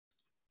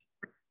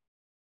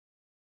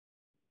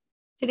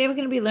Today we're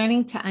going to be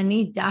learning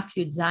Taanit Daf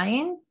Yud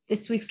Zayin.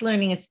 This week's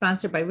learning is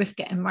sponsored by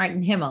Rivka and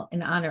Martin Himmel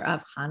in honor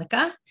of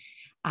Hanukkah.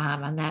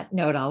 On that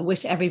note, I'll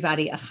wish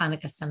everybody a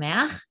Hanukkah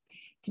Sameach.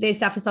 Today's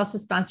daf is also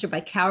sponsored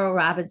by Carol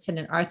Robinson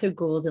and Arthur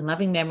Gould in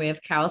loving memory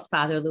of Carol's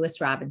father, Louis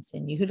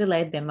Robinson, Yehuda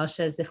Leib ben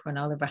Moshe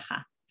Zichrono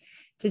Livracha.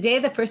 Today,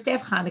 the first day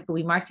of Hanukkah,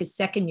 we mark his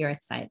second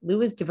yahrzeit. Lou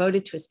is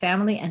devoted to his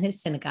family and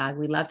his synagogue.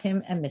 We love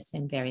him and miss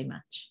him very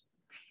much.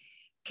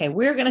 Okay,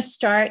 we're going to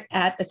start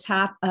at the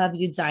top of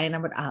Yud Zayin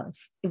Amud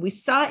Aleph. We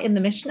saw in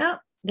the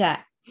Mishnah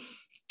that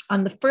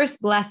on the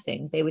first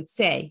blessing, they would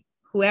say,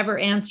 whoever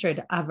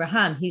answered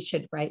Avraham, he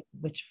should write,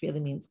 which really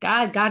means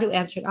God. God who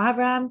answered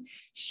Avraham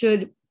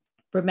should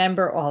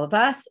remember all of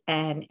us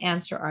and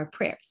answer our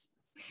prayers.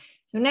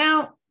 So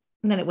now,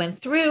 and then it went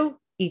through,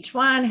 each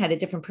one had a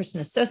different person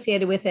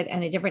associated with it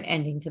and a different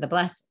ending to the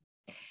blessing.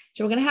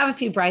 So we're going to have a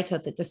few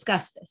braitot that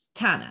discuss this.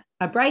 Tana,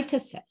 a braita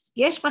says,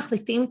 Yesh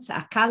machlifim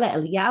tza'aka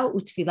le'Eliyahu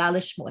u'tfilah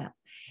leShmuel.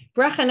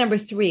 Bracha number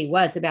 3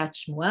 was about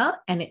Shmuel,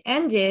 and it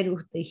ended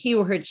with the he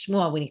who heard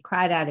Shmuel when he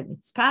cried out at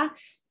Mitzpah.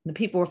 The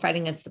people were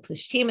fighting against the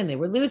Plishtim and they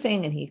were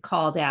losing, and he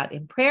called out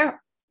in prayer.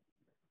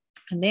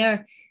 And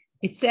there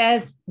it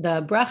says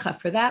the bracha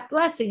for that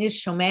blessing is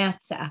Shomea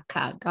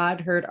tza'aka.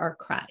 God heard our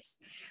cries.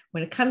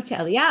 When it comes to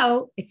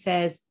Eliyahu, it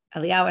says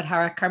Eliyahu at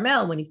Har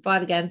Carmel when he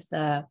fought against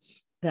the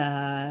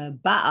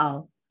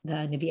Baal, the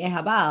Nevi'ei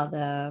HaBaal,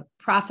 the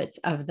prophets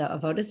of the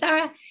Avodah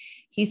Zarah,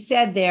 he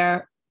said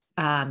there,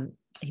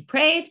 he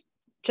prayed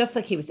just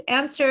like he was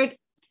answered.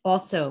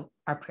 Also,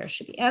 our prayer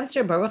should be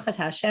answered. Baruch atah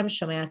Hashem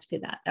shomea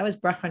tefillah. That was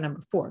bracha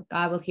number 4.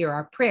 God will hear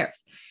our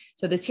prayers.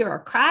 So this hear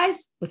our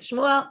cries with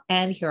Shmuel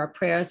and hear our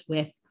prayers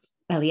with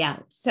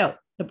Eliyahu. So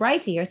the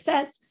Braita here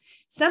says,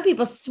 some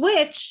people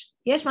switch.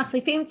 Yesh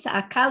machlifim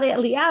tza'aka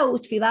le'Eliyahu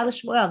u'tfilah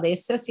leShmuel. They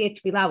associate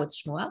tefillah with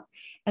Shmuel,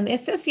 and they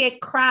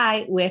associate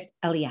cry with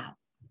Eliyahu.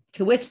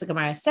 To which the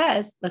Gemara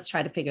says, let's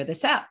try to figure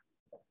this out.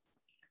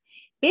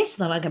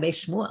 Bishlam agabe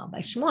Shmuel. By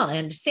Shmuel, I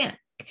understand.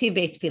 K'tiv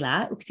beit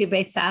tefillah u'k'tiv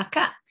beit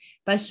tza'aka.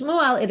 By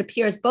Shmuel, it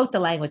appears both the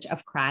language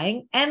of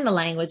crying and the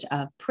language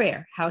of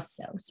prayer. How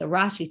so? So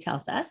Rashi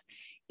tells us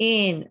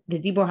in the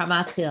Dibur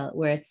HaMatchil,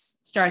 where it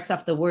starts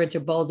off, the words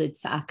are bolded,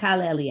 tza'aka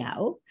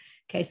le'Eliyahu.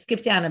 Okay,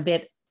 skip down a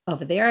bit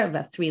over there,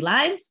 about 3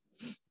 lines.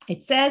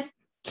 It says,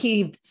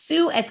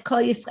 Kibtzu et kol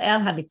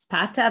Yisrael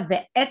hamitzpata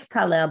ve'et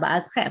palel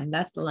ba'adchem.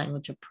 That's the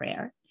language of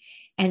prayer.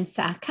 And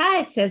Sa'aka,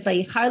 it says,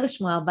 Vayichar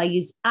l'Shmuel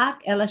vayizak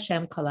el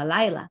Hashem kol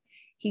halayla.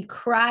 He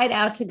cried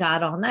out to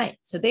God all night.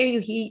 So there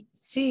you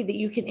see that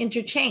you can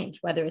interchange,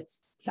 whether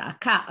it's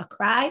Sa'aka, a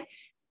cry,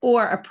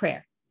 or a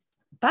prayer.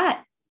 But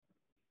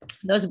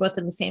those are both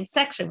in the same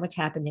section, which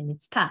happened in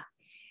Mitzpah.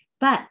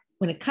 But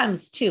when it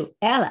comes to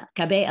Ela,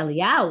 Gabe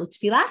Eliyahu,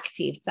 Tfilah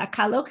Ktiv,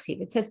 Tza'aka lo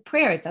Ktiv, it says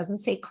prayer, it doesn't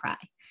say cry.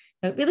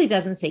 No, it really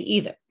doesn't say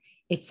either.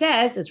 It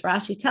says, as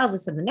Rashi tells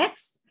us in the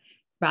next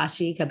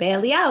Rashi, Gabe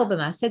Eliyahu,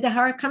 b'maseh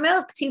dehar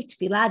Carmel, Ktiv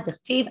Tfilah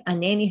dechtiv,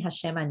 Aneni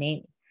Hashem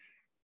Aneni.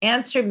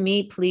 Answer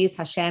me, please,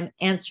 Hashem,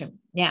 answer me.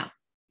 Now,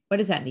 what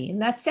does that mean?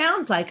 That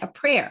sounds like a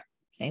prayer.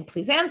 Saying,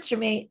 please answer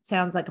me,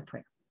 sounds like a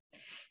prayer.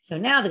 So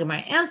now the Gemara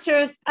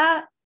answers,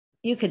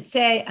 you could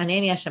say,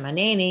 Aneni Hashem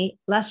Aneni,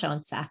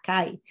 Lashon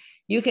Tza'akai.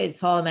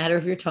 It's all a matter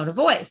of your tone of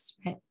voice.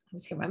 Right? I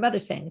was hearing my mother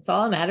saying, it's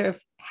all a matter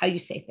of how you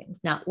say things,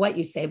 not what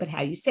you say, but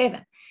how you say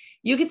them.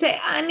 You could say,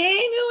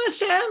 Anenu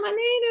Hashem,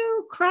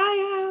 Anenu,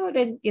 cry out,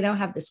 and,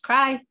 have this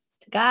cry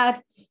to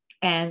God.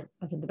 And it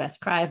wasn't the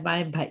best cry of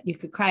mine, but you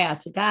could cry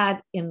out to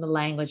God in the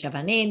language of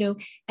Anenu,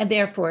 and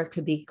therefore it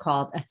could be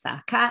called a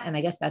tza'aka. And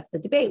I guess that's the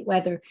debate,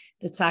 whether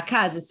the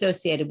tza'aka is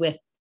associated with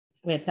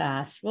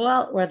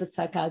Shmuel or the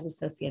tza'aka is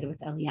associated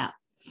with Eliyahu.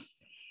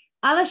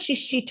 Ala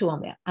shishitu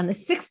omer. On the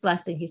 6th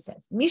blessing, he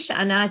says, Misha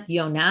anat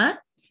Yonah.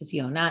 This is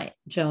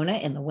Jonah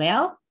in the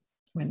whale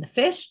or in the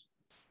fish.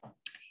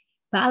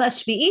 Ala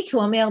shvi'itu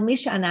omer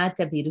Misha anat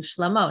David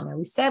u'Shlomo. Now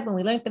we said when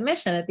we learned the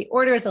Mishnah that the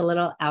order is a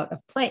little out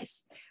of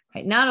place.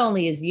 Right? Not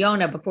only is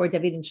Yonah before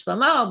David and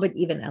Shlomo, but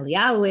even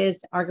Eliyahu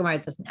is. Our Gemara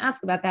doesn't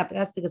ask about that, but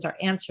that's because our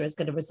answer is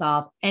going to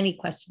resolve any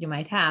question you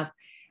might have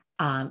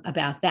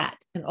about that.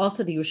 And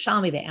also the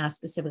Yerushalmi, they ask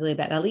specifically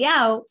about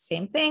Eliyahu,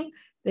 same thing.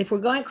 If we're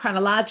going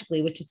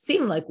chronologically, which it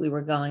seemed like we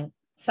were going,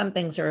 some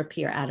things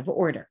appear out of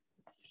order.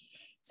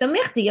 So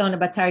Michti Yonah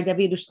Batar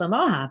David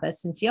Shlomo Hava,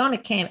 since Yonah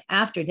came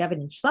after David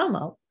and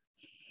Shlomo,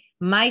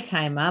 my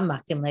time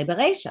Makdim Le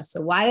Bereisha.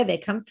 So why do they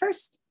come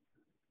first?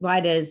 Why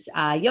does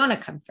Yonah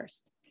come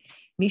first?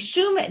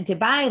 Mishum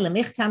Debai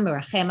Lemichtam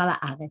Merachem Ala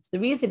Aretz. The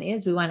reason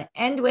is we want to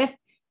end with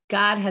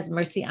God has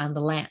mercy on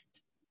the land.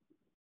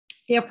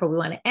 Therefore, we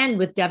want to end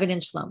with David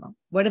and Shlomo.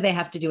 What do they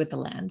have to do with the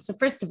land? So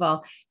first of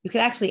all, you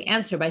could actually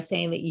answer by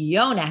saying that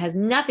Yonah has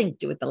nothing to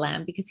do with the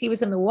land because he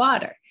was in the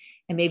water.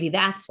 And maybe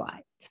that's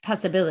why. It's a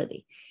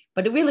possibility.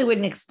 But it really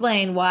wouldn't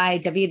explain why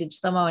David and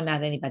Shlomo and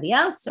not anybody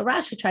else. So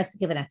Rashi tries to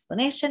give an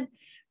explanation.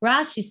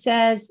 Rashi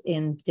says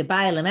in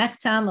Debai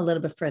Lemechtam, a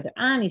little bit further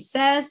on, he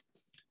says,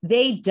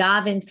 they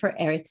davened for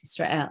Eretz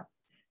Yisrael.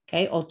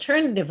 Okay,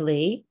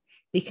 alternatively,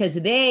 because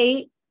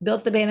they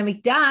built the Beit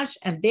HaMikdash,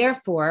 and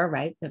therefore,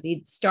 right,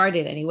 David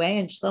started anyway,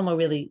 and Shlomo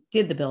really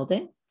did the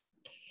building.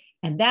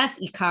 And that's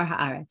Ikar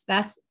Haaretz.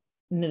 That's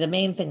the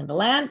main thing in the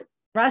land.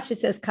 Rashi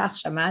says,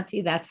 Kach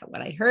Shamati, that's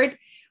what I heard,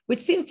 which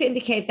seems to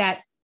indicate that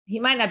he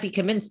might not be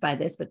convinced by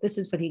this, but this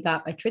is what he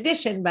got by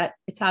tradition, but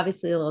it's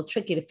obviously a little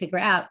tricky to figure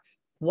out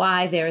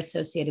why they're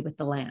associated with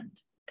the land.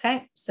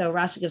 Okay, so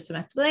Rashi gives some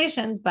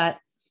explanations, but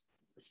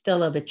still a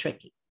little bit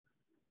tricky.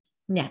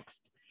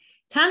 Next,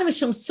 Tana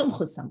Mishum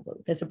Sumchus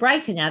Amru. There's a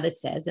Braita now that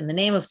says, in the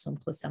name of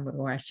Sumchus Amru,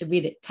 or I should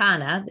read it,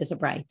 Tana, there's a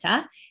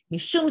Braita,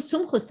 Mishum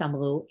Sumchus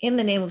Amru, in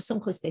the name of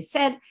Sumchus, they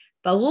said,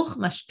 Baruch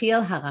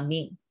Mashpil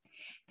Haramim.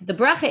 The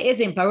bracha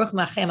isn't Baruch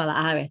Marchem al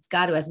Haaretz,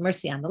 God who has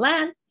mercy on the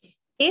land.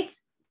 It's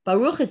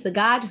Baruch is the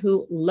God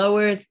who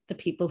lowers the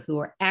people who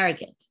are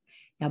arrogant.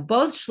 Now,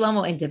 both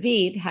Shlomo and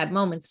David had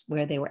moments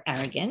where they were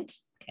arrogant,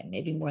 okay,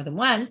 maybe more than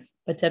one,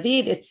 but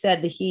David, it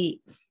said that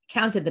he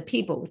counted the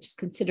people, which is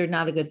considered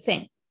not a good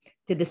thing,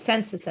 did the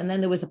census, and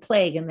then there was a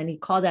plague, and then he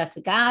called out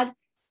to God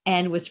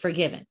and was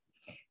forgiven.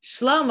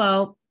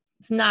 Shlomo,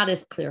 it's not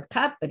as clear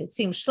cut, but it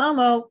seems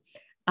Shlomo,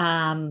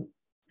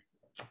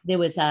 there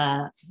was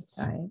a,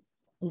 sorry,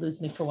 lose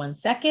me for 1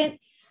 second.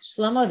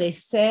 Shlomo, they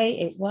say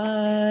it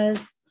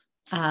was,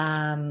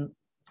 as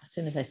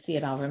soon as I see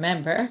it, I'll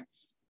remember,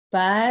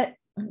 but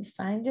let me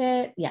find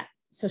it. Yeah.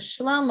 So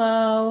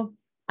Shlomo,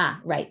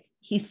 right.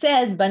 He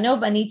says, Bano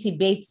Baniti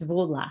Beit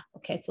Zvulach.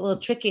 Okay. It's a little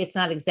tricky. It's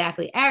not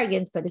exactly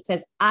arrogance, but it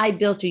says, I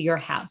built you your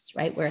house,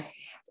 right? Where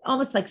it's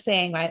almost like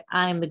saying, right,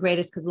 I'm the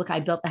greatest because look, I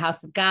built the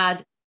house of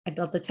God. I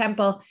built the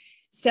temple.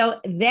 So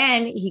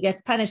then he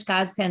gets punished.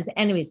 God sends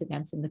enemies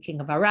against him, the king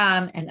of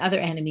Aram and other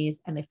enemies,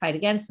 and they fight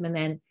against him. And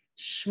then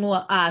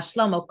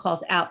Shlomo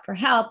calls out for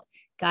help.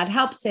 God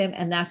helps him.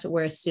 And that's what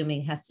we're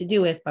assuming has to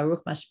do with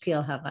Baruch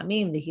Mashpil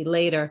Haramim, that he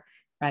later,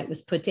 right,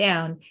 was put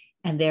down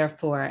and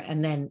therefore,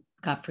 and then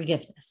got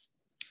forgiveness.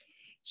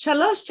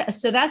 Shalosh,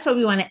 so that's why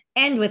we want to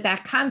end with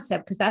that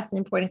concept, because that's an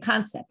important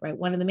concept, right?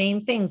 One of the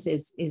main things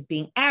is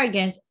being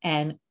arrogant,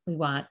 and we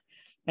want,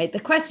 right? The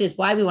question is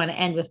why we want to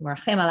end with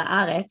Marchem al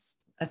Haaretz.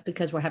 That's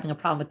because we're having a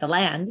problem with the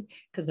land,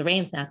 because the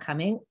rain's not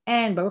coming.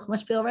 And Baruch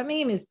Mashpil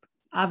Ramim is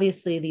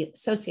obviously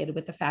associated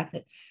with the fact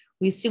that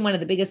we assume one of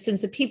the biggest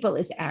sins of people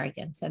is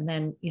arrogance, and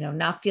then,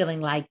 not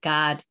feeling like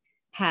God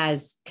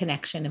has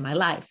connection in my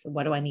life.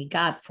 What do I need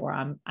God for?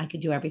 I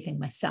could do everything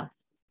myself,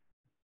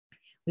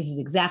 which is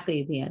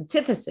exactly the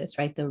antithesis,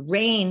 right? The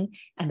rain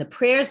and the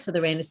prayers for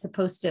the rain is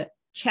supposed to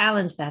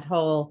challenge that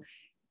whole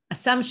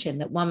assumption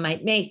that one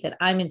might make that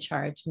I'm in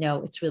charge.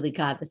 No, it's really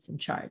God that's in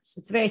charge. So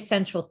it's a very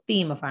central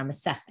theme of our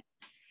Masechet.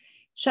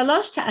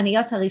 Shalosh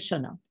ta'aniyot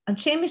harishono.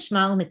 Anshe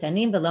mishmar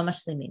mitanim v'lo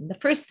mashlimim. The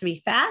first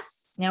three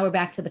fasts. Now we're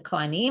back to the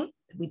Kohanim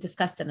that we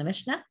discussed in the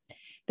Mishnah.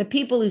 The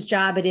people whose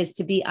job it is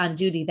to be on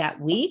duty that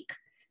week,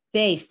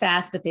 they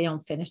fast, but they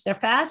don't finish their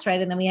fast, right?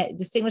 And then we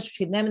distinguish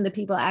between them and the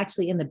people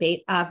actually in the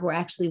Beit Av who are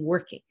actually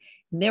working.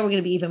 And there we're going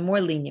to be even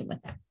more lenient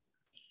with them.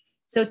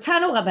 So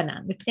Tanu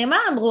Rabbanan,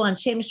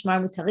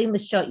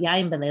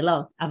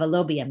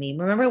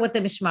 remember what the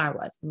Mishmar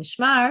was. The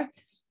Mishmar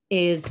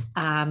is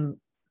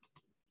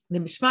the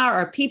Mishmar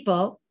are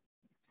people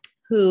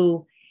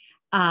who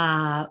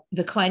the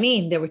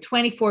Kohanim. There were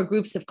 24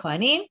 groups of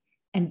Kohanim,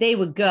 and they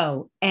would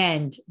go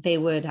and they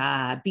would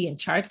be in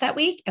charge that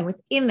week. And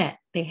within that,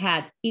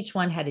 each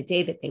one had a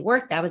day that they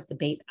worked. That was the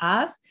Beit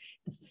Av,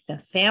 the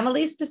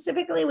family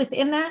specifically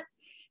within that.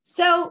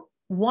 So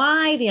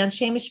why the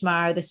Anshe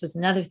Mishmar, this was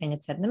another thing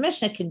it said in the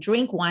Mishnah, can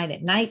drink wine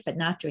at night, but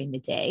not during the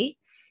day.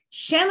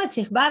 And as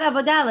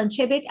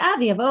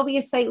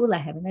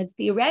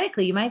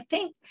theoretically, you might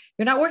think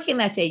you're not working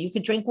that day, you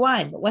could drink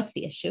wine, but what's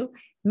the issue?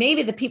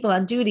 Maybe the people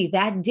on duty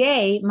that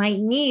day might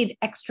need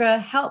extra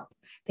help.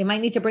 They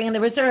might need to bring in the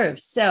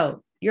reserves.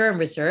 So you're in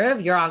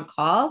reserve, you're on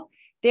call,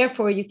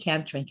 therefore you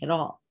can't drink at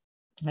all.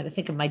 I had to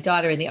think of my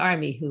daughter in the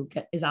army who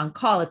is on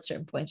call at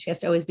certain points. She has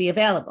to always be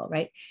available,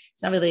 right?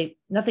 It's not really,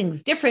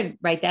 nothing's different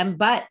right then,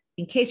 but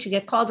in case you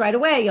get called right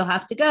away, you'll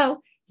have to go.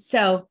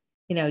 So,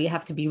 you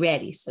have to be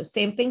ready. So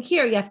same thing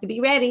here, you have to be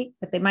ready,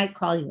 but they might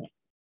call you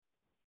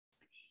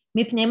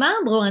in.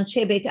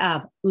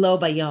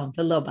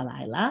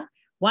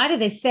 Why do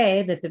they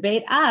say that the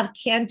Beit Av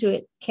can't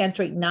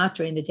drink not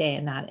during the day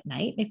and not at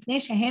night?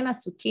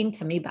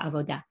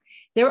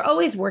 They're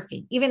always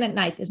working, even at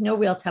night. There's no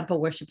real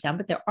temple worship done,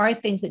 but there are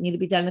things that need to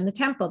be done in the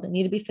temple that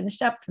need to be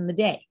finished up from the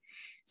day.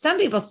 Some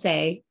people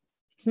say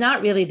it's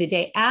not really the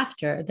day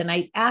after, the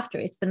night after,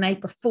 it's the night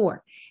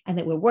before. And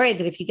that we're worried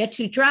that if you get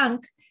too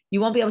drunk, you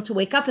won't be able to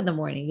wake up in the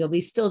morning. You'll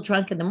be still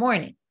drunk in the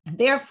morning. And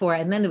therefore,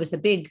 and then there was a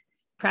big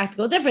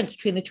practical difference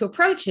between the two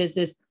approaches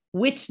is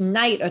which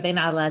night are they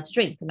not allowed to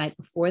drink, the night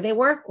before they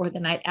work or the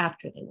night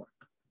after they work.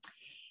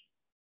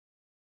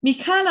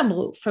 Mikan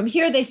amru, from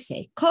here they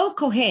say, Kol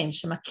kohen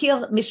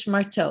shemakir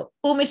mishmarto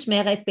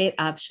umishmeret beit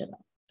av shelo.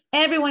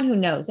 Everyone who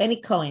knows, any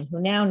Kohen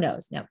who now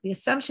knows. Now, the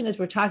assumption is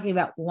we're talking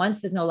about once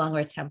there's no longer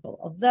a temple,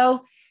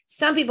 although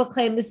some people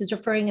claim this is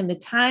referring in the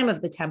time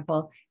of the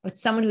temple, but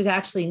someone who's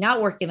actually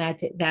not working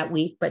that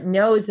week, but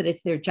knows that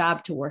it's their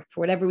job to work.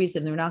 For whatever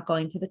reason, they're not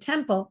going to the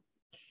temple.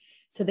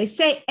 So they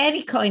say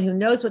any Kohen who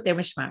knows what their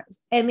mishmar is,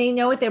 and they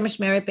know what their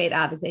mishmeret beit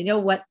av is, they know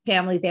what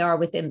family they are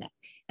within that.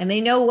 and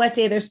they know what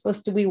day they're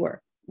supposed to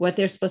work. What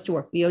they're supposed to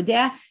work. They knew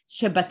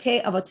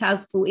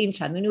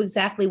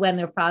exactly when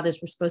their fathers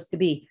were supposed to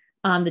be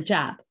on the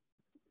job.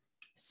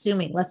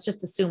 Let's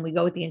just assume we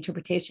go with the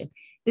interpretation.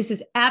 This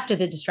is after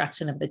the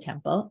destruction of the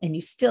temple, and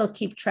you still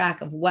keep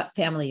track of what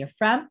family you're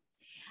from.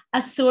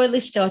 You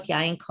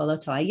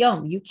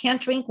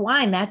can't drink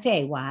wine that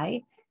day.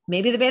 Why?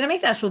 Maybe the Beit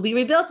HaMikdash will be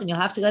rebuilt, and you'll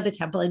have to go to the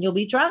temple, and you'll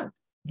be drunk.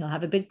 You'll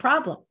have a big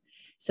problem.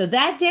 So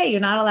that day, you're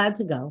not allowed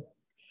to go.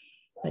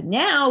 But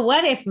now,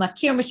 what if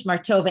makir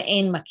mishmarto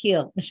ve'ein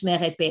makir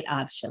mishmeret beit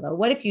av shelo?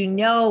 What if you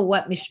know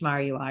what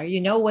mishmar you are,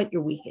 you know what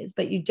your week is,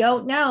 but you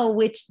don't know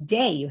which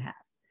day you have?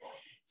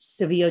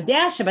 So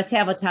v'yodeh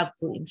shabbatei avotav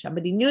kvuim sham,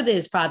 but he knew that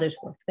his fathers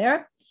worked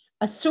there.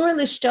 Asur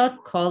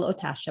lishtot kol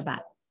otah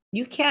Shabbat.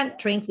 You can't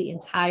drink the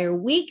entire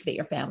week that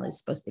your family is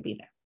supposed to be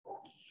there.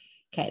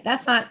 Okay,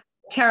 that's not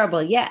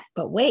terrible yet,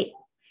 but wait.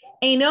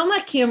 Eino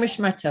makir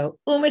mishmarto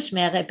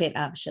u'mishmeret beit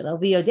av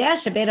shelo v'yodeh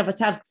shabbat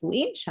avotav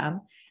kvuim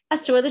sham.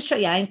 This would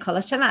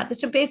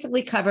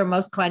basically cover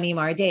most Kohanim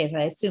our days.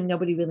 I assume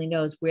nobody really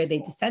knows where they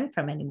descend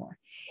from anymore.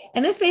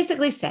 And this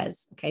basically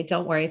says, okay,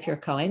 don't worry if you're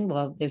Kohen.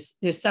 Well, there's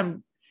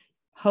some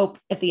hope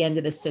at the end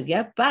of the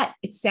sugya, but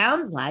it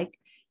sounds like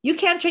you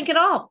can't drink at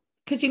all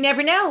because you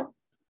never know.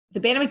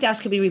 The Beit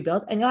HaMikdash could be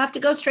rebuilt and you'll have to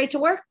go straight to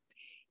work.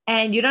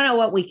 And you don't know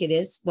what week it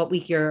is, what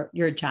week your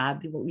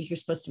job, what week you're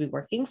supposed to be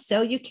working.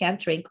 So you can't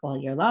drink all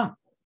year long.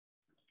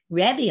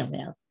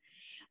 Rebbe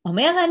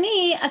Omer,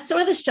 he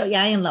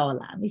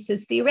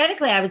says,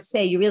 theoretically, I would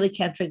say you really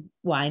can't drink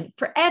wine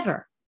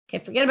forever. Okay,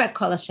 forget about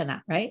kol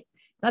hashana, right?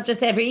 Not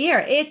just every year,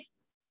 it's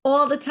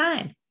all the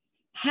time.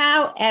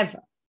 However,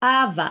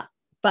 but,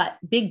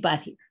 big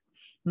but here.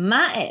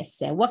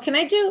 Ma'aseh, what can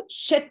I do?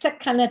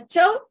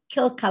 Shetakanato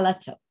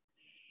kilkalato.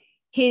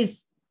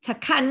 His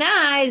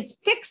takana is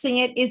fixing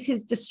it, is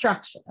his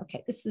destruction.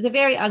 Okay, this is a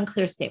very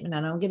unclear statement,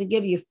 and I'm going to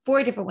give you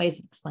 4 different ways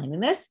of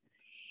explaining this.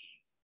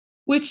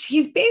 Which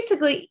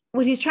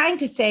what he's trying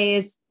to say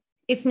is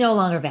it's no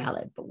longer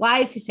valid. But why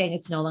is he saying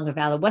it's no longer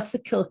valid? What's the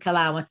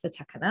kilkala? What's the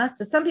takana?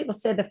 So some people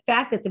say the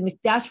fact that the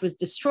Mikdash was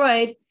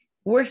destroyed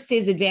works to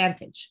his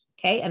advantage.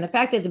 Okay. And the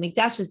fact that the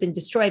Mikdash has been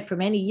destroyed for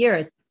many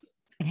years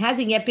and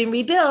hasn't yet been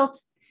rebuilt.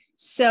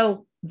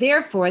 So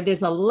therefore,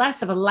 there's a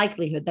less of a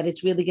likelihood that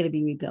it's really going to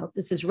be rebuilt.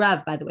 This is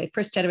Rav, by the way,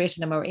 first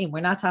generation of Amorim. We're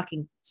not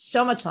talking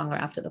so much longer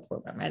after the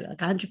program, right? Like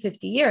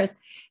 150 years.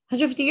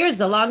 150 years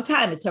is a long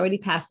time. It's already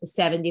past the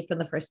 70 from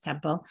the first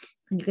temple.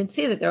 And you can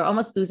see that they're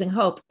almost losing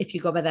hope, if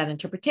you go by that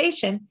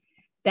interpretation,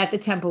 that the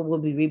temple will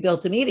be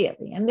rebuilt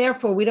immediately. And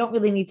therefore, we don't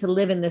really need to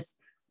live in this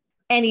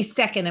any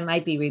second it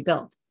might be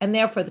rebuilt. And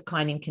therefore, the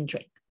Kohanim can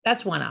drink.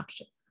 That's one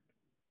option.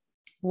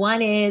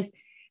 One is,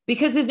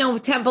 because there's no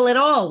temple at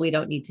all, we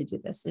don't need to do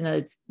this.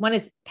 One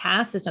is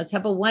past, there's no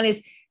temple. One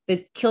is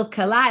the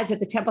kilkala, is that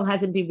the temple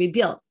hasn't been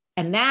rebuilt.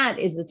 And that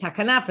is the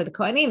takana for the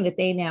Kohanim that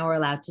they now are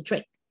allowed to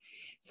drink.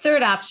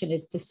 Third option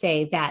is to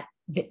say that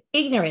the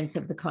ignorance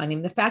of the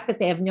Kohanim, the fact that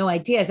they have no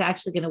idea, is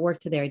actually going to work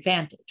to their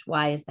advantage.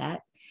 Why is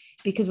that?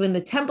 Because when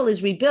the temple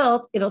is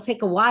rebuilt, it'll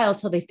take a while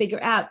till they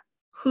figure out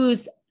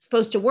who's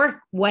supposed to work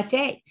what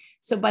day.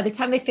 So by the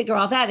time they figure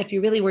all that, if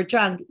you really were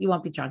drunk, you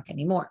won't be drunk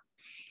anymore.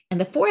 And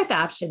the fourth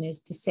option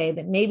is to say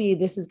that maybe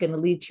this is going to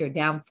lead to your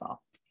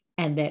downfall,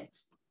 and that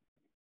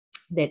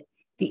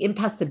the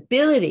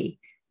impossibility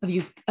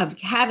of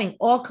having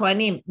all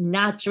Kohanim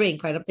not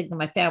drink, right? I'm thinking of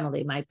my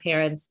family, my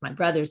parents, my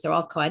brothers, they're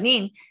all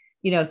Kohanim,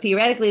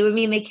 theoretically it would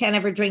mean they can't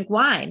ever drink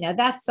wine. Now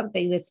that's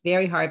something that's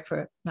very hard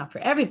not for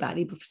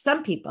everybody, but for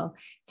some people,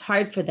 it's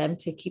hard for them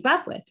to keep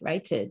up with,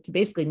 right? To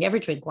basically never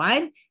drink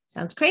wine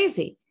sounds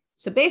crazy.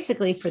 So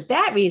basically for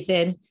that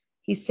reason,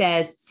 he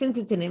says, since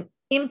it's an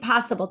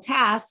impossible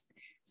task,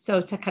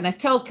 so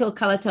takanato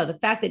kilkalato, the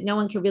fact that no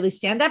one can really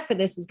stand up for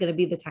this is going to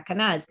be the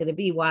takana, is going to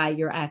be why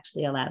you're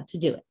actually allowed to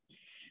do it.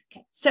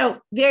 Okay, so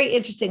very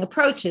interesting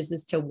approaches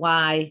as to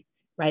why,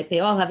 right? They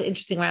all have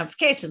interesting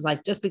ramifications.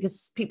 Like just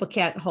because people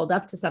can't hold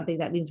up to something,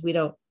 that means we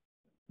don't,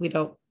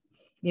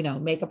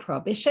 make a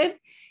prohibition.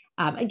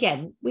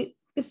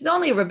 This is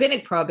only a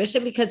rabbinic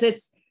prohibition because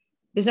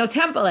there's no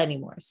temple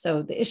anymore.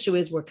 So the issue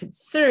is we're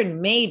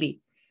concerned maybe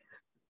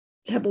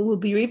temple will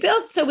be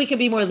rebuilt, so we can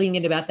be more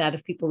lenient about that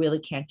if people really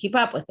can't keep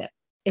up with it.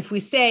 If we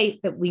say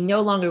that we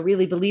no longer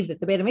really believe that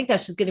the Beit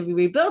HaMikdash is going to be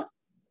rebuilt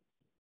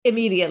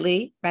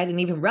immediately, right? And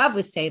even Rav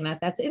was saying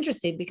that, that's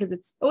interesting because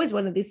it's always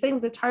one of these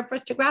things that's hard for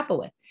us to grapple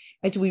with,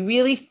 right? Do we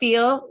really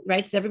feel,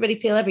 right? Does everybody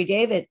feel every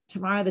day that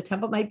tomorrow the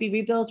temple might be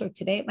rebuilt or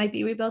today it might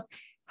be rebuilt?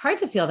 Hard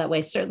to feel that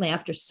way, certainly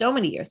after so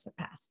many years have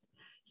passed.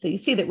 So you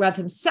see that Rav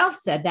himself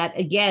said that,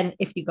 again,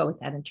 if you go with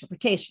that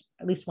interpretation.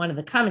 At least one of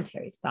the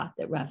commentaries thought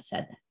that Rav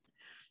said that.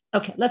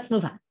 Okay, let's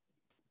move on.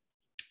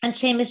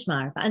 Anshe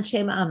mishmar,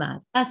 anshe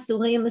ma'amad,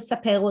 asurim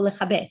l'saper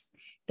u'lechabes.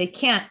 They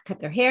can't cut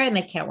their hair and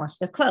they can't wash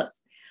their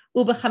clothes.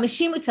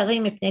 U'b'chamishim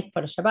utarim mipnei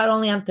k'vod Shabbat.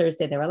 Only on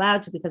Thursday they're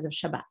allowed to because of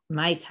Shabbat.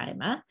 My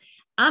time,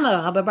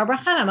 Amar Rabbi Bar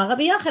Barchan, Amar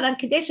Rabbi Yochanan,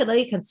 Kadesh lo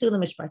yikansu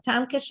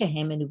l'mishpartam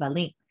kashehem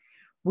menuvalim.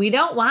 We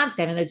don't want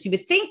them, and as you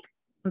would think,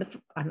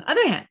 on the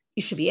other hand,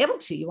 you should be able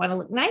to. You want to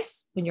look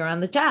nice when you're on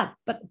the job.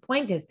 But the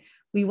point is,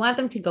 We want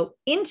them to go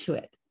into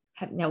it.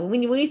 Now,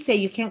 when we say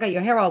you can't cut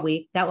your hair all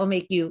week, that will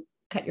make you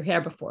cut your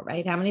hair before,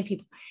 right? How many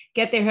people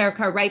get their hair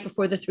cut right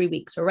before the 3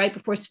 weeks or right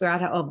before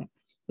Sfirat HaOmer?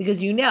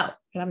 Because you know,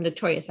 and I'm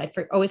notorious,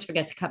 always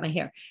forget to cut my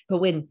hair. But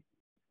when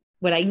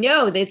I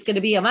know that it's going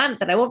to be a month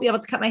that I won't be able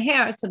to cut my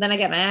hair, so then I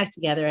get my act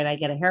together and I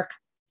get a haircut.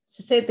 It's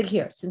the same thing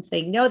here, since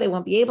they know they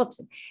won't be able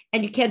to,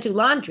 and you can't do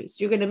laundry. So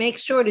you're going to make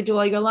sure to do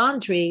all your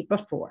laundry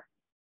before.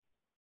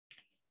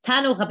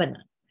 Tanu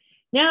Rabbanit.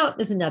 Now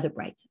there's another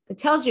bright that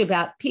tells you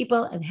about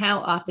people and how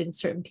often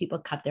certain people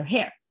cut their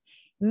hair.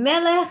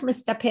 Melech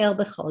mistapel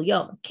b'chol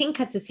yom. King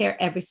cuts his hair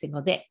every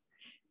single day.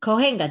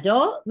 Kohen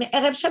gadol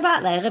me'erev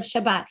Shabbat la'erev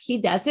Shabbat. He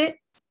does it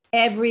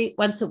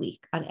once a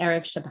week on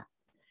erev Shabbat.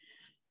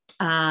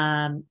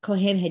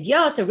 Kohen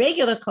Hedyot, a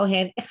regular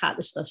Kohen, echad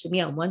l'shloshim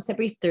yom, once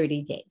every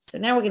 30 days. So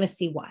now we're going to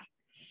see why.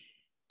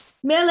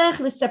 Melech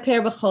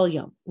mistaper b'chol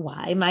yom.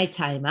 Why? My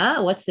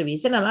taima. What's the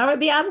reason? Amar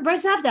Rabbi Abba bar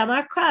Zavda,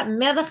 Amar Kra,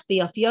 Melech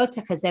b'yofyo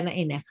techazena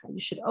einecha. You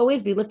should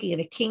always be looking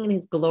at a king in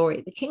his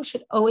glory. The king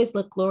should always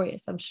look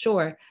glorious. I'm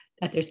sure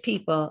that there's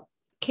people,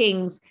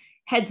 kings,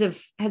 heads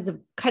of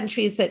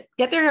countries that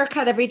get their hair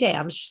cut every day.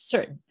 I'm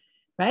certain,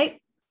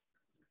 right?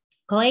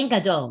 Kohen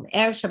Gadol,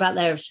 Erev Shabbat,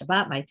 Erev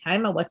Shabbat, my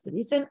time. What's the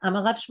reason?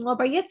 Amarav Shmuel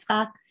bar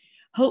Yitzchak,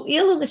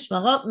 Ho'ilu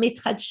Mishmarot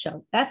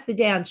Mitchadshot. That's the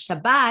day on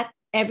Shabbat,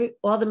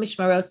 all the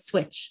Mishmarot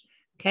switch.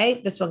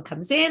 Okay, this one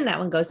comes in, that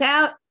one goes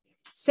out.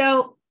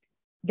 So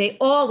they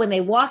all, when they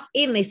walk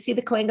in, they see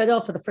the Kohen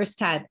Gadol for the first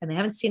time, and they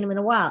haven't seen him in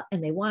a while,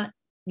 and they want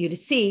you to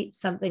see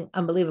something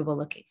unbelievable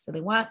looking. So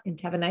they want him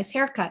to have a nice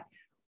haircut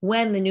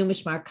when the new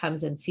Mishmar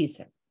comes and sees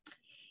him.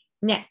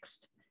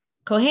 Next.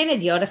 Kohen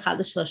Hedyot echad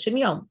l'shloshim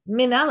yom.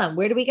 Min alam.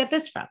 Where do we get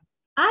this from?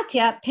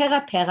 Atya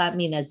pera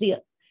min nazir.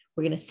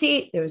 We're going to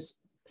see there's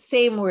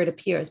same word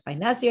appears by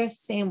Nazir,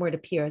 same word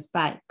appears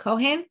by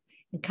Kohen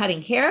and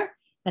cutting hair,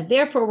 and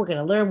therefore we're going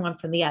to learn one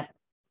from the other.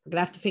 We're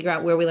going to have to figure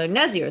out where we learn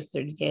Nazir's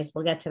 30 days.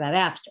 We'll get to that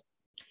after.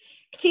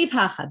 K'tiv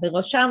hacha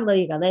b'rosham lo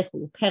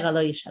yigalechu pera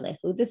lo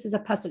yishalechu. This is a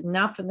pasuk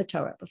not from the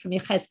Torah, but from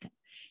Yechezkel.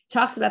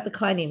 Talks about the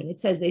Kohanim, and it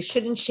says they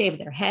shouldn't shave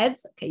their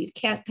heads. Okay, you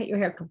can't cut your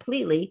hair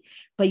completely,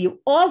 but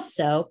you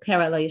also,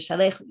 pera lo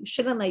yishalechu, you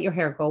shouldn't let your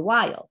hair go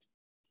wild.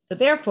 So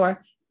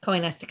therefore,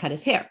 Kohen has to cut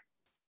his hair.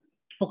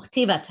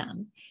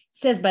 Uchtivatam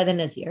says by the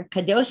Nazir,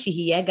 kadosh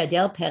yihiyeh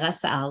gadel pera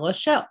sa'al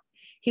rosho.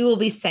 He will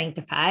be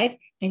sanctified,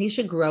 and he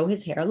should grow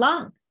his hair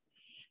long.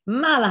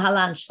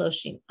 Malahalan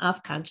shloshim,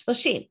 afkan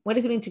shloshim. What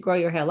does it mean to grow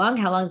your hair long?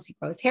 How long does he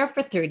grow his hair?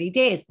 For 30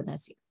 days, the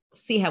Nazir. We'll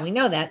see how we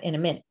know that in a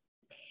minute.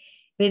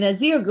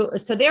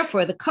 So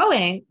therefore, the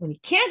Kohen, when he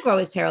can't grow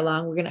his hair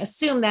long, we're going to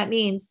assume that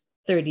means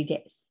 30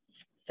 days.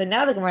 So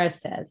now the Gemara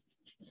says,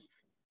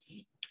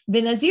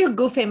 V'nazir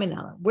gufe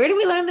menala. Where do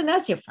we learn the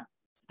Nazir from?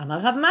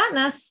 Amar Rav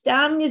Matna,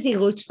 stam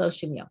nazirut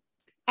shloshim yom.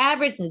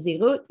 Average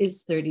nazirut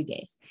is 30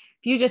 days.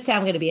 If you just say,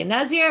 I'm going to be a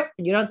Nazir,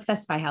 and you don't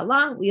specify how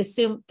long, we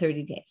assume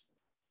 30 days.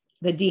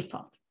 The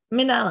default.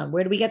 Minalam,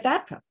 where do we get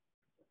that from?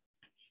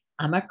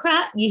 Amar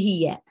Kra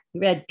yihiyeh.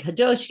 You read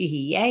kadosh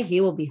yihiyeh,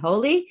 he will be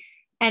holy.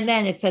 And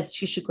then it says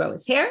she should grow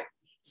his hair.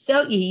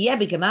 So yihiyeh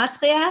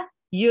b'gematria,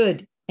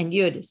 yud, and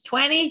yud is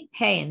 20,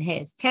 hey and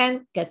hey is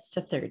 10, gets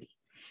to 30.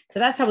 So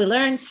that's how we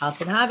learn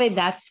Talton Have,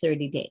 that's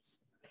 30 days.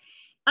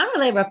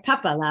 Amalei Rav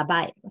Papa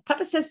la'abai. Rav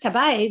Papa says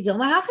tabai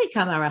dilma hachi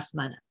kama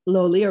rachmana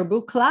loli or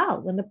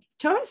buklal. When the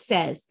Torah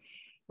says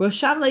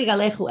rosham lo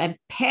yigalechu and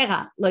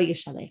pera lo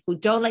yishalechu,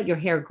 don't let your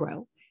hair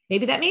grow.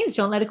 Maybe that means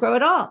don't let it grow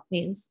at all. It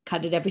means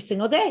cut it every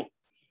single day.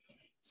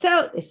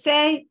 So they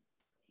say,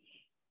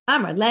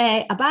 Amar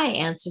le, Abai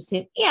answers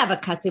him,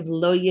 Iavakativ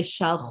lo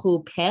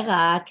yishalchu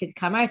pera kid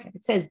kamarta.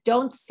 It says,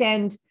 don't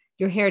send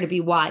your hair to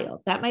be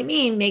wild. That might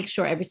mean make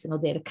sure every single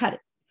day to cut it.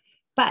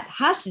 But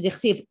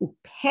hashdichsiv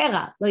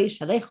upera lo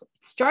yishalechu. It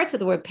starts with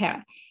the word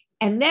pera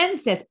and then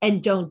says,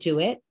 and don't do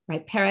it.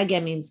 Right? Pera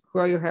again means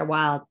grow your hair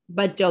wild,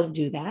 but don't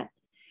do that.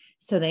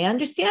 So they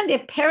understand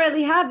it. Pera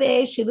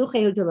lihabe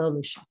shiluchehu delo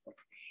lishachu.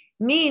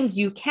 Means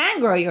you can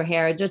grow your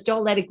hair, just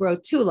don't let it grow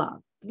too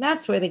long. And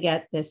that's where they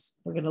get this.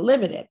 We're going to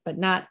limit it, but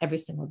not every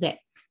single day.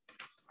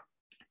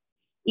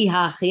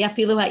 Now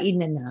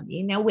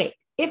wait,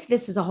 if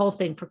this is a whole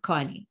thing for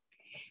Kohanim,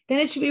 then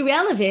it should be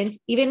relevant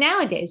even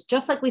nowadays.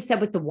 Just like we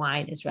said with the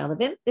wine is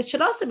relevant, this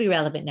should also be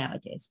relevant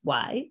nowadays.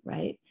 Why?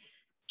 Right?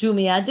 So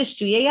now they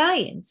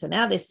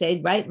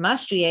say, right, they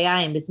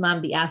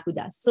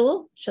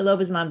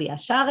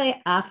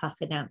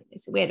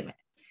say, wait a minute.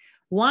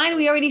 Wine,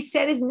 we already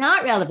said, is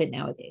not relevant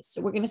nowadays.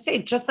 So we're going to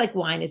say just like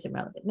wine isn't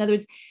relevant. In other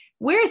words,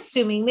 we're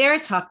assuming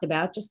they're talked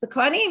about just the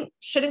Kohanim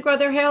shouldn't grow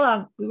their hair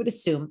long. We would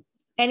assume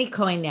any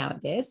Kohen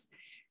nowadays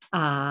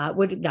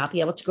would not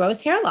be able to grow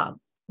his hair long,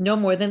 no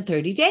more than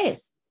 30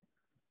 days.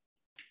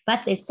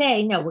 But they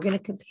say, no, we're going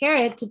to compare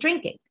it to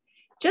drinking.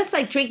 Just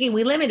like drinking,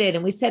 we limited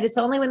and we said it's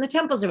only when the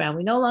temple's around.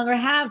 We no longer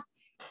have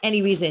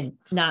any reason,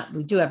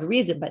 we do have a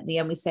reason, but in the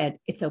end we said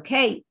it's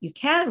okay, you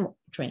can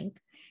drink.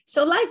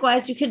 So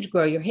likewise, you can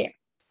grow your hair.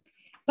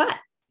 But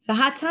the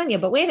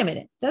Hatanya, but wait a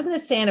minute, doesn't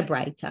it say in a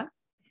Braita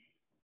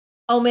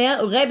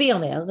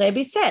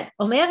Rebbe said,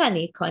 Omer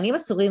ani, kohanim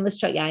asurim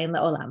l'shtot yayin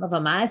la'olam, אבל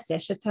מה אעשה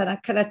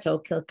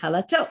שתקנתו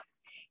קלקלתו?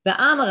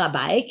 ואמר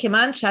רבי,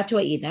 כמן שתו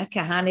העינה,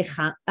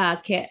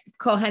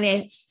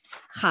 כהני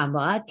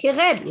chamra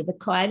kirebi. The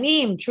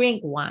kohanim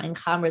drink wine,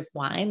 chamra is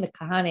wine, the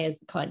kahane is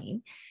the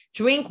kohanim,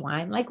 drink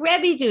wine like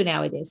Rebbe do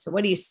nowadays. So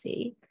what do you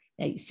see?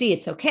 Now you see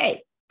it's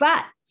okay,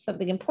 but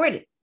something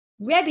important.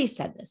 Rebbe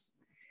said this.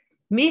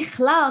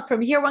 Michlal,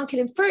 from here one can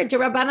infer to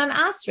Rabbanan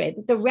Asre,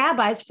 that the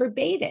rabbis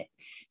forbade it.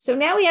 So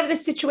now we have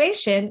this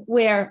situation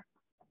where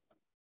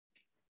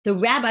the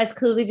rabbis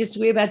clearly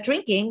disagree about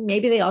drinking.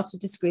 Maybe they also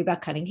disagree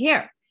about cutting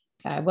hair.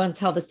 I won't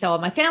tell this to all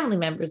my family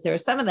members. There are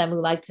some of them who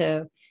like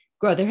to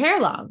grow their hair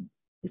long.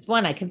 It's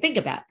one I can think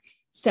about.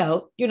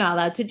 So you're not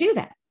allowed to do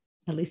that,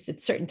 at least at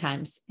certain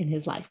times in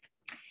his life.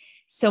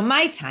 So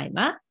my time,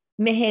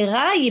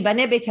 mehera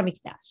yibane beit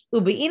hamikdash,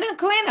 ubeina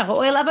kohen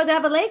haroel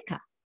avodah v'leika.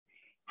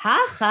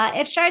 Hacha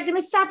efshar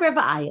d'mesaper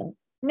v'ayil.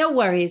 No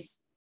worries.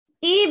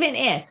 Even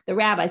if the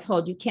rabbis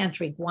hold you can't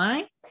drink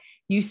wine,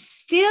 you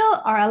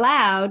still are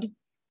allowed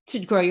to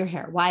grow your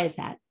hair. Why is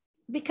that?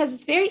 Because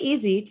it's very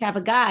easy to have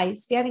a guy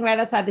standing right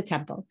outside the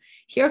temple.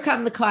 Here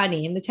come the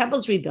Kohanim. The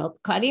temple's rebuilt.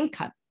 The Kohanim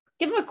come.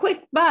 Give him a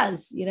quick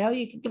buzz. You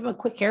can give him a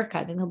quick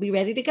haircut and he'll be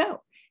ready to go.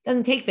 It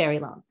doesn't take very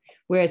long.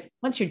 Whereas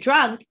once you're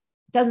drunk, it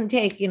doesn't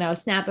take, a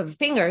snap of a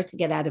finger to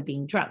get out of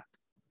being drunk.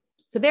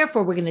 So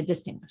therefore, we're going to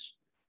distinguish.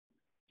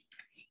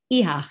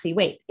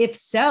 Wait, if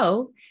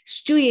so,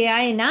 you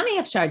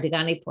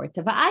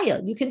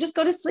can just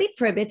go to sleep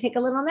for a bit, take a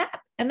little nap,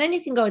 and then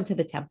you can go into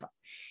the temple.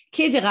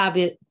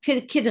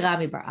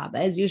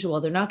 As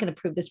usual, they're not going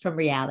to prove this from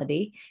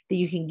reality, that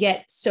you can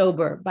get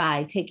sober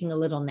by taking a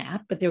little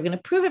nap, but they're going to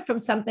prove it from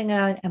something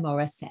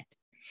Amora said.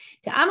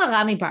 To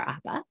Amarami bar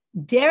Abba,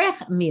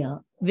 derech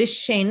mil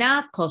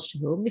v'shena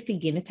kolshehu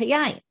mifigin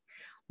tayayin.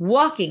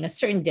 Walking a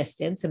certain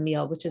distance, a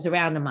meal which is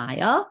around a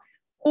mile,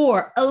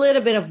 or a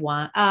little bit of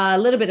wine, a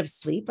little bit of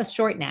sleep, a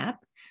short nap,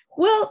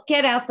 will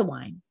get out the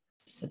wine.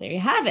 So there you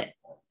have it.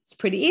 It's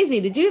pretty easy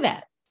to do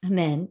that. And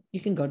then you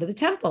can go to the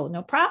temple,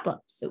 no problem.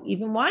 So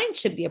even wine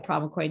should be a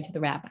problem according to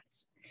the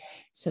rabbis.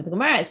 So the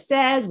Gemara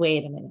says,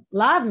 wait a minute.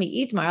 Lav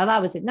mi'it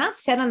marala, was it not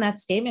said on that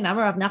statement?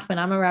 Amar Rav Nachman,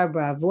 Amar Rav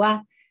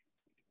Bravua,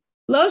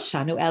 lo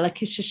shanu ela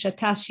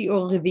kishashata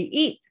shiur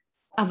revi'it,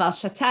 aval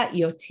shata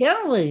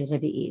yoter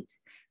revi'it,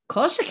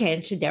 kol sheken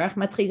shederach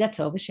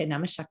matridato v'shena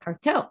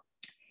meshakarto.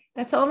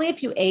 That's only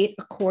if you ate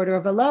a quarter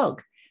of a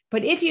log.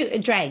 But if you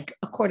drank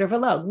a quarter of a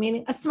log,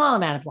 meaning a small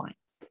amount of wine,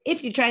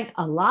 if you drank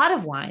a lot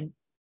of wine,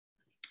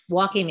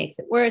 walking makes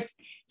it worse,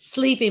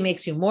 sleeping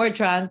makes you more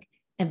drunk,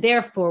 and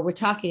therefore we're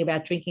talking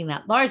about drinking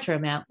that larger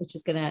amount, which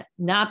is going to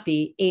not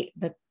be,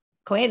 the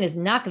Kohen is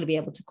not going to be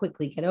able to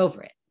quickly get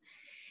over it.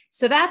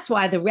 So that's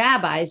why the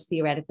rabbis,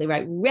 theoretically,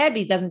 right,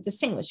 Rebbe doesn't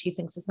distinguish. He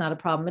thinks it's not a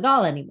problem at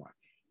all anymore.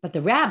 But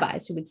the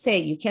rabbis who would say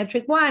you can't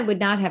drink wine would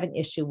not have an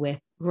issue with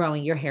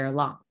growing your hair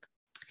long.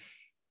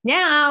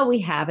 Now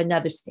we have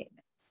another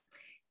statement.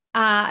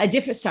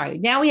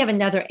 Now we have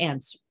another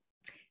answer.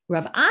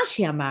 Rav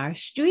Ashi Amar,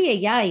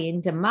 shtuye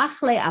yayin de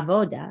machle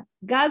avoda,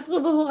 gazru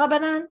b'hu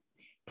Rabbanan.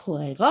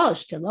 Purei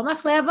rosh de lo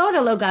machle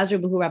avoda lo gazru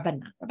b'hu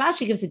Rabbanan. Rav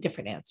Ashi gives a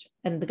different answer.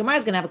 And the Gemara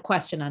is going to have a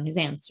question on his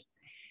answer,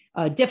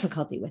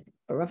 difficulty with it.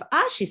 But Rav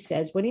Ashi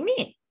says, what do you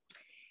mean?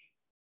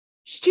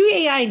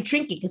 Shtuye yayin,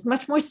 drinking, is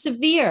much more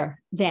severe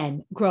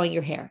than growing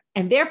your hair.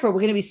 And therefore, we're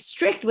going to be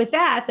strict with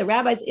that. The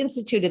rabbis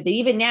instituted that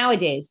even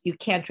nowadays, you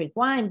can't drink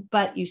wine,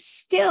 but you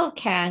still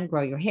can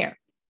grow your hair.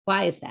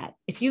 Why is that?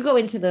 If you go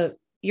into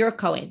you're a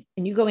Kohen,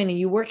 and you go in and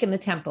you work in the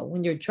temple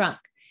when you're drunk,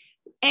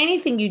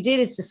 anything you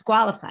did is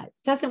disqualified.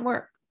 It doesn't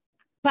work.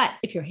 But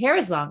if your hair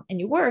is long and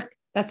you work,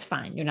 that's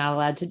fine. You're not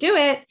allowed to do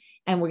it.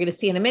 And we're going to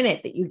see in a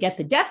minute that you get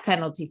the death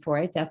penalty for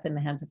it, death in the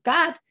hands of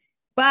God.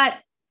 But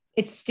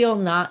it's still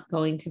not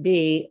going to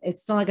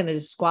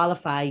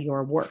disqualify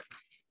your work.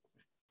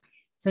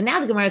 So now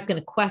the Gemara is going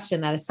to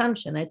question that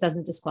assumption that it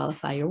doesn't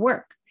disqualify your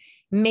work.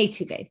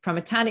 Meitive, from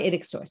a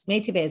Taanitic source.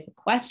 Meitive is a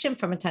question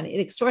from a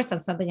Taanitic source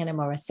on something an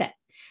Amora said.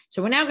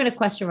 So we're now going to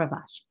question Rav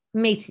Ashi.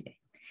 Meitive.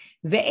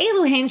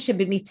 Ve'elu hein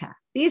shebimita.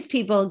 These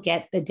people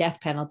get the death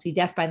penalty,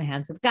 death by the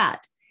hands of God.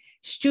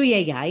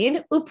 Shtuye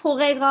yayin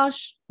upurei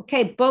rosh.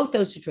 Okay, both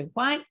those who drink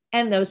wine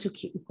and those who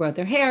grow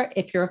their hair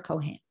if you're a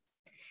Kohen.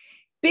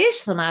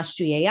 Bishlama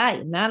shtuye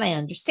yayin. Now I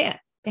understand.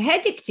 It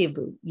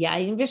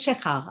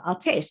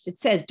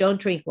says, don't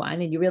drink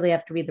wine, and you really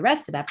have to read the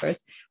rest of that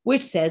verse,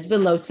 which says,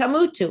 V'lo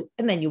tamutu,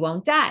 and then you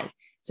won't die.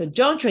 So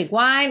don't drink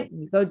wine,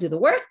 you go do the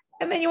work,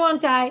 and then you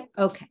won't die.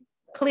 Okay,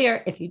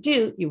 clear. If you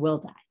do, you will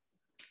die.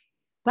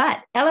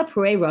 But Ela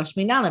Purei Rosh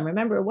Minalim,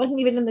 remember, it wasn't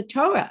even in the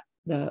Torah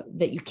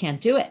that you can't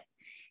do it.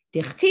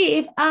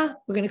 Dichtiv,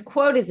 we're going to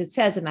quote as it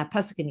says in that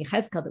pasuk in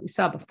Yechezkel that we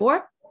saw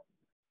before,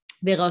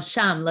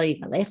 V'rosham lo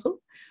yigalechu,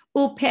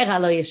 u'pera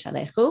lo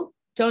yishalechu.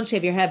 Don't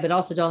shave your head, but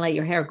also don't let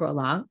your hair grow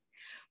long.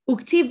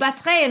 Uktiv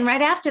batre, and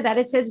right after that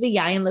it says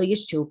v'yayin lo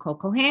yishtu kol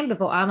kohen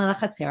b'vo'am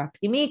l'chatzer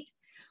pnimit.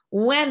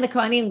 When the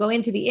Kohanim go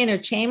into the inner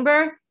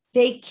chamber,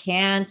 they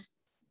can't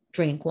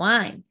drink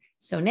wine.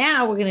 So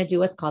now we're going to do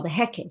what's called a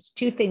hekesh,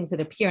 two things that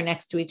appear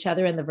next to each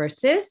other in the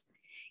verses.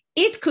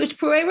 It kush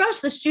purei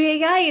rosh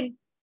l'shtuye yayin,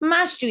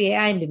 ma shtuye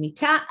yayin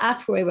b'mita, a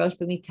purei rosh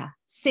b'mita.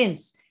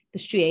 Since the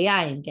shtuye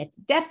yayin gets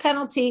the death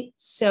penalty,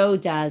 so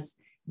does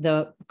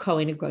the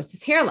Kohen who grows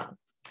his hair long.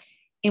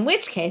 In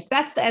which case,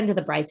 that's the end of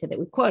the Braita that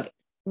we quoted.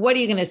 What are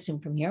you going to assume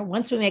from here?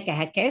 Once we make a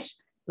hekesh,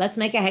 let's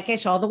make a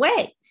hekesh all the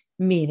way,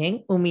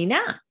 meaning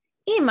umina.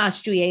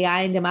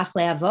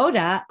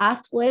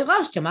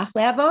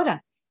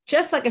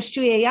 Just like a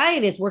shtuye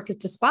yayin, his work is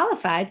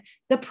disqualified,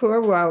 the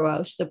pur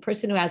rosh, the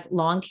person who has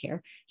long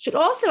hair, should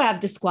also have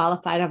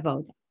disqualified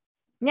avoda.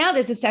 Now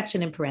there's a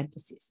section in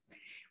parentheses,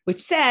 which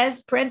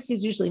says,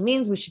 parentheses usually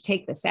means we should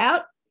take this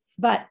out,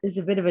 but there's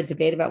a bit of a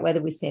debate about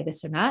whether we say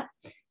this or not.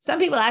 Some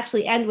people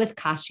actually end with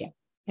kashya.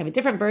 I have a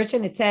different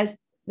version. It says,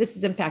 this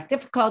is in fact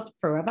difficult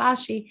for Rav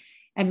Ashi,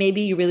 and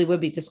maybe you really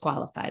would be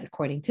disqualified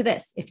according to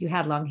this if you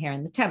had long hair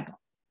in the temple.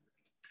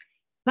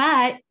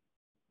 But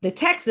the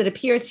text that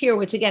appears here,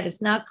 which again,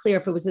 it's not clear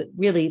if it was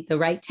really the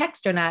right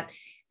text or not,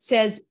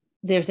 says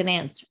there's an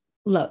answer.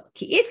 Lo,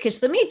 ki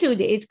itkish lemitu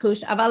de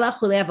itkush avala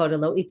chule avoda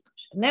lo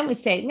itkush. And then we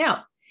say, no,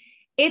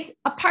 it's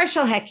a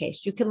partial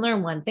hekesh. You can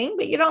learn one thing,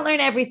 but you don't learn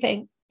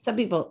everything. Some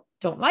people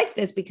don't like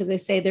this because they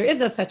say there is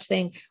no such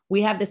thing.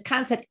 We have this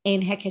concept,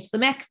 ein hekesh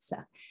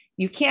lemekza.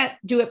 You can't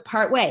do it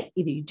part way.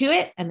 Either you do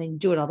it and then you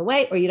do it all the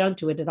way, or you don't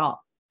do it at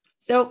all.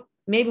 So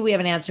maybe we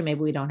have an answer,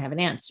 maybe we don't have an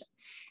answer.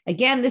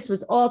 Again, this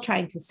was all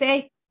trying to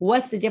say,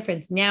 what's the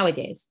difference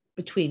nowadays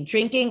between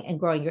drinking and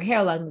growing your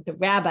hair long that the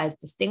rabbis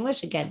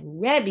distinguish? Again,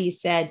 Rebbe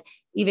said,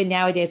 even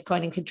nowadays,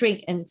 Kohanim could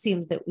drink, and it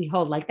seems that we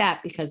hold like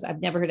that because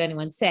I've never heard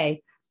anyone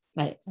say,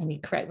 but I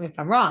mean, correct me if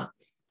I'm wrong,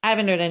 I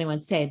haven't heard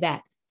anyone say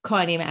that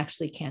Kohanim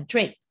actually can't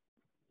drink.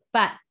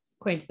 But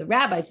according to the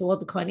rabbis who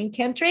hold the Kohanim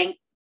can't drink,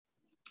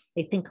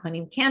 they think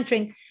Kohanim can't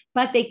drink,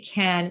 but they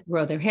can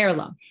grow their hair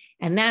long.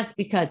 And that's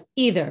because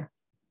either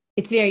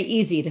it's very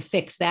easy to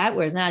fix that,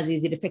 whereas not as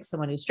easy to fix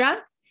someone who's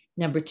drunk.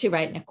 Number two,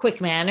 right, in a quick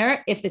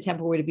manner, if the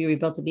temple were to be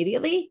rebuilt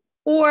immediately,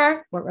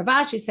 or what Rav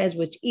Ashi says,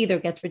 which either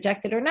gets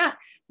rejected or not,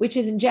 which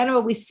is in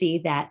general, we see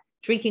that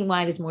drinking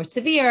wine is more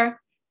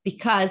severe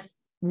because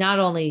not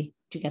only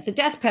do you get the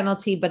death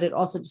penalty, but it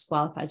also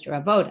disqualifies your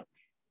avoda.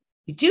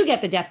 You do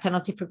get the death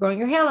penalty for growing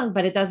your hair long,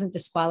 but it doesn't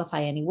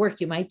disqualify any work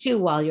you might do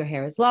while your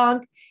hair is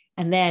long.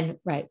 And then,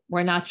 right,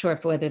 we're not sure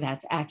whether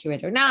that's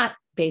accurate or not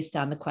based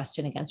on the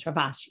question against Rav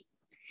Ashi.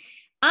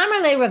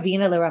 Amar le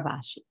Ravina le Rav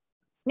Ashi.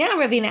 Now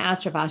Ravina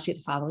asked Rav Ashi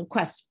the following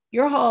question.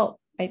 Your whole,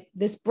 right,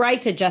 this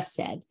Braita just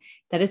said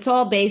that it's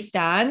all based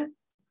on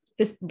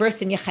this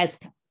verse in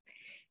Yechezkel.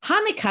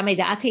 Hamikame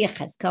da'ati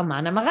Yechezkel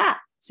mana mara.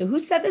 So who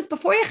said this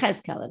before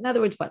Yechezkel? In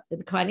other words, what? Did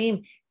the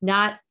Kohanim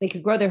they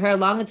could grow their hair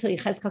long until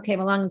Yechezkel came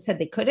along and said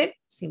they couldn't?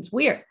 Seems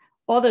weird.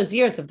 All those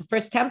years of the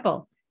first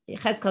temple,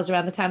 Yechezkel's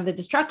around the time of the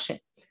destruction.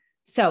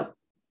 So,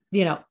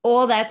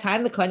 all that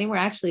time, the Kohanim were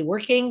actually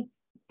working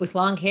with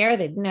long hair.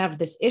 They didn't have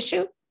this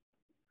issue.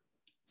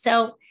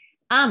 So,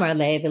 Amar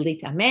le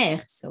v'lit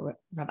amech. So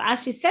Rav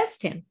Ashi says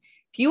to him,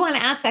 if you want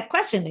to ask that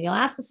question, then you'll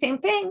ask the same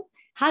thing.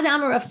 Had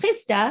Amar Rav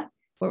Chisda,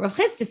 what Rav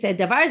Chisda said,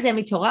 Davar ze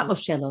mitorat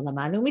Moshe lo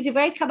lamanu,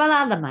 midivrei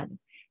Kabbalah lamanu.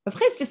 Rav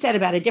Chisda said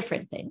about a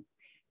different thing.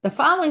 The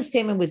following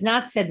statement was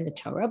not said in the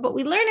Torah, but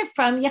we learn it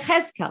from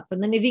Yechezkel, from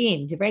the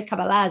Nevi'im. Divrei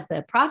Kabbalah is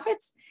the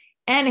prophets,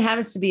 and it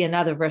happens to be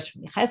another verse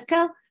from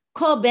Yechezkel.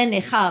 Kol ben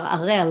nechar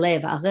arel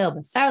lev arel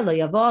basar lo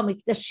yavo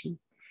mikdashi.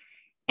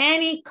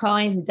 Any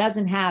Kohen who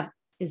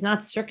is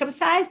not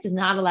circumcised is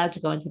not allowed to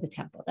go into the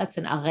temple. That's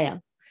an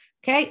arel,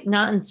 okay?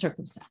 Not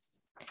uncircumcised.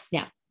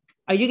 Now,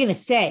 are you going to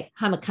say,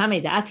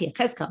 Hamakame da'ati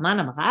Yechezkel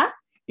mana mara?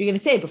 You're going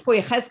to say before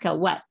Yechezkel,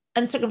 what?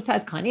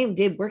 Uncircumcised Kohanim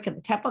did work in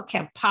the temple?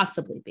 Can't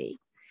possibly be.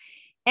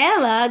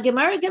 Ella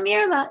gemara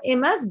gemirla. It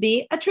must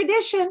be a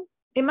tradition.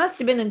 It must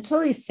have been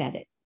until he said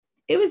it.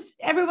 It was,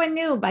 everyone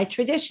knew by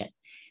tradition.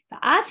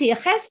 Da'ati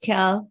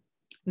Yechezkel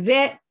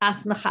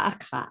ve'asmacha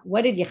akra.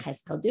 What did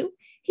Yechezkel do?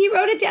 He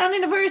wrote it down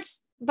in a verse,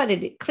 but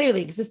it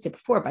clearly existed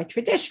before by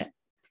tradition.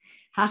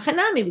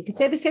 Hachanami, we could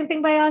say the same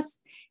thing by us.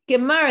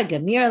 Gemara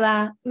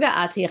gemirla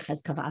ve'ati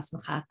Yechezkel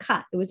ve'asmacha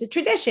akra. It was a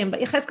tradition, but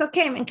Yechezkel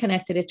came and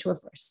connected it to a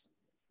verse.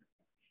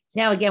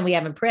 Now, again, we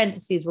have in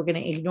parentheses, we're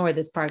going to ignore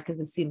this part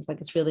because it seems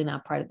like it's really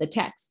not part of the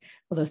text.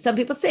 Although some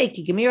people say,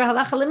 Ki gemira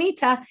halacha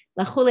lemita,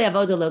 lachule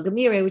avoda lo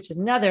gemire, which is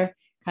another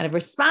kind of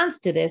response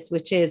to this,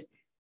 which is,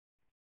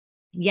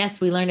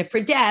 yes, we learn it for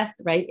death,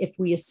 right? If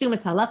we assume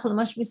it's halacha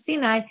l'moshe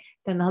misinai,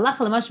 then the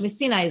halacha l'moshe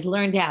misinai is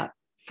learned out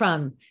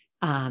from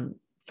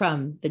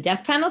the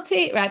death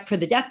penalty, right? For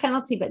the death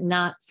penalty, but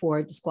not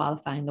for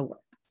disqualifying the work.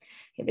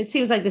 Okay, it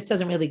seems like this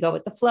doesn't really go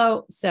with the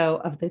flow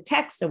of the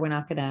text, so we're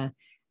not going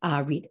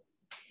to read it.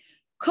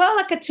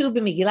 Those who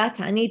learn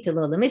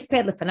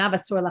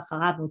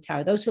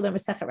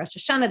Masechet Rosh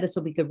Hashanah, this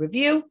will be good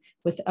review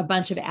with a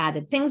bunch of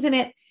added things in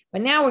it.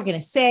 But now we're going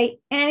to say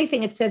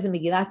anything it says in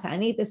Megillat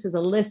Taanit. This is a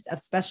list of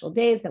special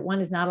days that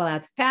one is not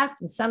allowed to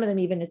fast. And some of them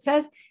even it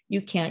says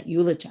you can't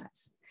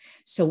eulogize.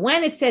 So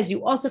when it says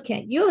you also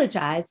can't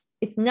eulogize,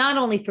 it's not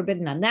only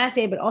forbidden on that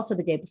day, but also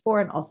the day before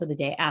and also the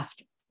day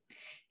after.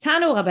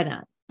 Tanu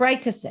Rabbanit.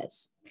 Breita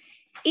says,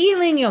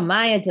 Elin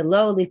Yomaya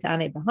Delo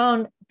Litane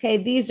Bahon. Okay,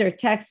 these are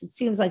texts. It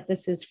seems like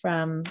this is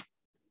from,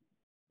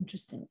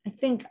 interesting.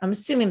 I'm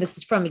assuming this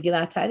is from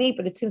Megillat Taanit,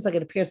 but it seems like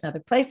it appears in other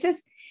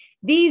places.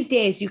 These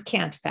days you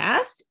can't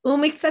fast.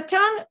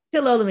 Umiksaton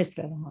Delo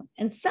Lemispe Bahon.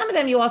 And some of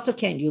them you also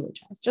can't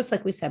eulogize, just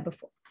like we said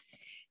before.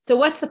 So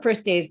what's the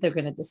first days they're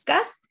going to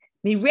discuss?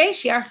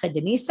 Miresh Yarcha de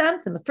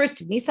Nisan, from the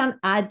 1st of Nisan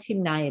ad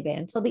Timnayabe,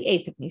 until the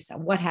 8th of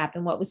Nisan. What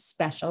happened? What was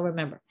special?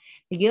 Remember,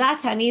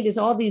 Megillat Taanit is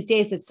all these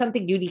days that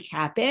something unique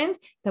happened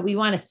that we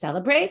want to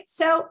celebrate.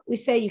 So we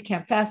say you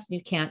can't fast, and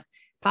you can't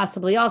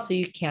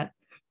you can't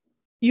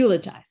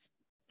eulogize.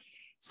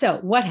 So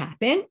what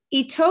happened?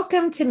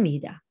 Itokam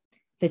Tamida.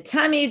 The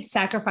Tamid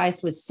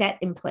sacrifice was set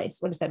in place.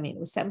 What does that mean? It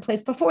was set in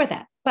place before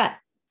that. But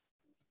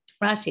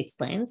Rashi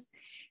explains,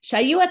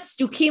 Shayuat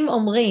Stukim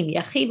Omrim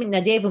Yachid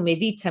Nadev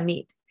Umevi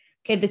Tamid.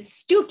 Okay, the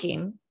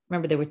Stukim,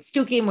 remember the word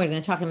Stukim, we're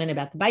going to talk in a minute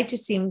about the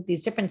Baitusim,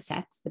 these different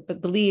sects that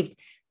believed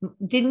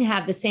didn't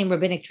have the same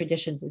rabbinic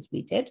traditions as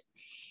we did.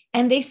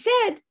 And they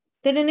said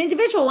that an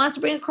individual wants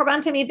to bring a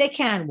korban tamid, they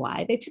can.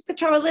 Why? They took the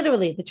Torah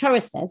literally. The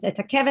Torah says, Et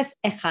hakeves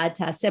echad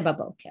ta'aseh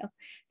baboker.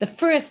 The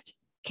first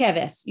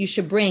keves you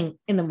should bring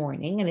in the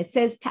morning, and it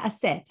says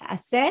ta'aseh.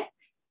 Ta'aseh,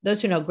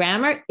 those who know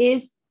grammar,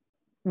 is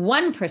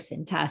one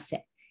person,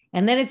 ta'aseh.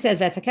 And then it says,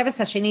 V'etakeves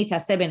hasheni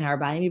ta'aseh ben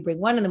harbayim. You bring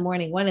one in the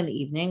morning, one in the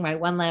evening, right?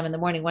 One lamb in the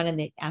morning, one in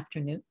the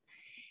afternoon.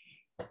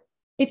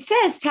 It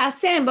says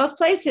ta'aseh in both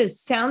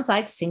places. Sounds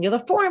like singular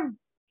form.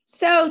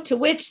 So to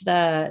which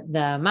the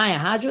Maya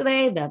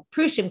Hadrule, the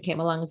Prushim came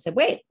along and said,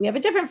 wait, we have a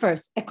different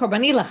verse. E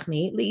korbani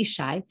lachmi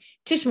liishai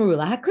tishmeru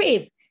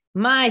lahakriv.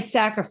 My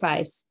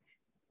sacrifice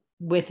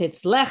with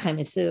its lechem,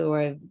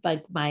 or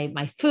like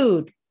my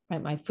food,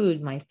 right? My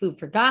food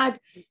for God,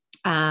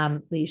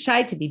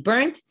 liishai, to be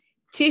burnt.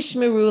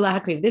 Tishmeru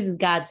lahakriv. This is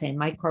God saying,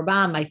 my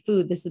korban, my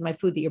food, this is my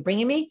food that you're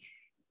bringing me.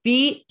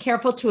 Be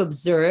careful to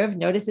observe.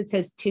 Notice it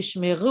says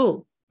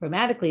tishmeru.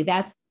 Grammatically,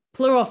 that's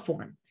plural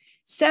form.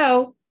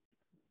 So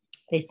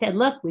they said,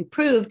 look, we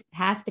proved it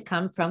has to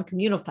come from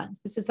communal funds.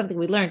 This is something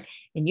we learned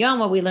in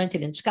Yomi, we learned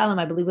it in Shkalim,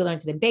 I believe we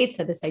learned it in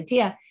Beitza, this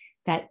idea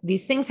that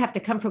these things have to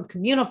come from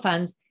communal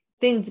funds,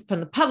 things from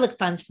the public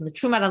funds, from the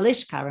Trumat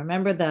Alishka.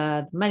 Remember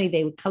the money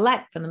they would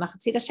collect from the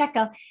Machatzit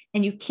Shekel,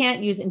 and you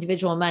can't use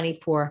individual money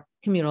for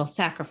communal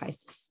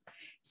sacrifices.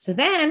 So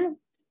then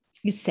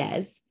he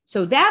says,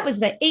 so that was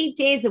the 8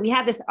 days that we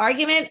had this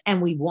argument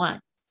and we won.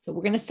 So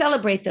we're going to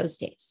celebrate those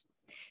days.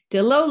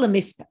 Delo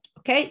lemispet,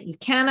 okay? You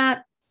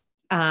cannot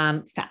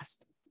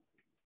fast.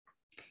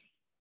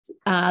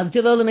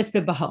 Delo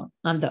lemispet bahon,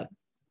 amdod.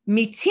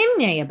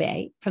 Mitimne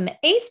yabe, from the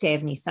 8th day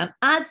of Nisan,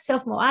 ad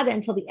sof moada,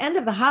 until the end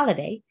of the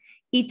holiday,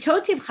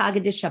 itotiv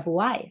chagad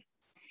shavuai.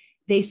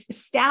 They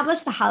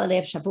established the holiday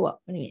of Shavuot. What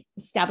do you mean?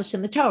 Established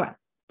in the Torah.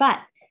 But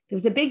there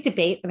was a big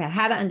debate about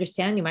how to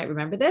understand. You might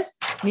remember this.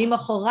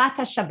 Mimacholata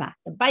Shabbat.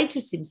 The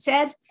Baitusim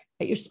said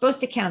that you're supposed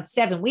to count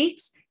 7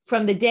 weeks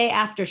from the day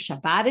after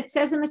Shabbat, it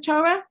says in the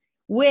Torah,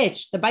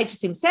 which the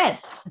Baitusim said,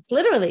 it's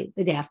literally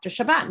the day after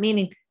Shabbat,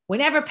 meaning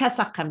whenever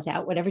Pesach comes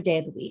out, whatever day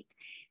of the week,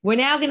 we're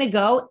now going to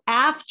go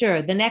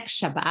after the next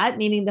Shabbat,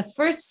 meaning the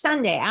first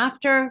Sunday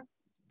after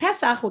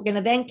Pesach, we're going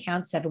to then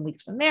count 7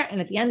 weeks from there.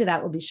 And at the end of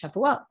that will be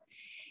Shavuot.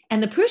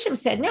 And the Prushim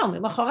said, no,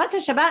 Mimacholata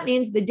Shabbat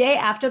means the day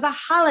after the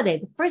holiday,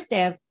 the first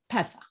day of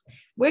Pesach.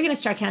 We're going to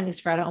start counting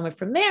Sfarad Omer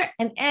from there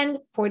and end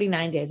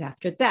 49 days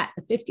after that.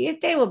 The 50th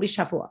day will be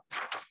Shavuot.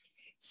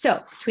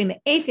 So between the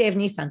 8th day of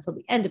Nisan until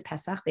the end of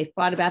Pesach, they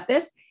thought about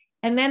this,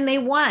 and then they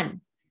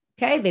won.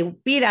 Okay, they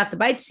beat out the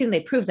Baitusim, they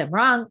proved them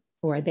wrong,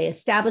 or they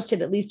established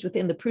it at least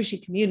within the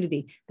Prushi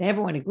community that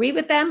everyone agreed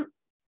with them,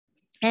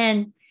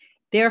 and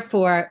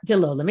therefore,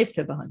 Delo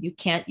lemispeh bahon, you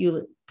can't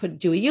do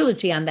a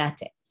eulogy on that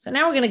day. So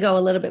now we're going to go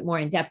a little bit more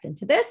in depth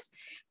into this.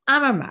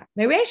 Amar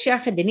Meresh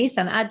Yarcha de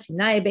Nisan ad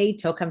Timnaya bei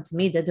tokam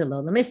tamida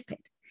Delo lemispeh.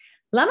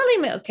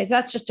 Okay, so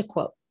that's just a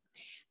quote.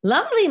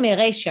 Lamali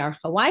Meresh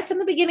Yarcha, why from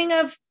the beginning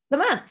of the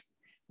month?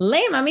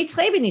 Lema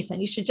mitzchei b'Nisan.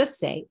 You should just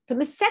say from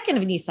the 2nd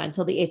of Nisan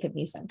until the 8th of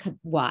Nisan.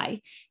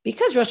 Why?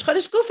 Because Rosh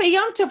Chodesh Gufa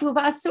Yom Tov Hu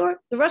V'Asur.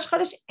 The Rosh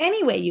Chodesh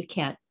anyway you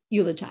can't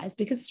eulogize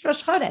because it's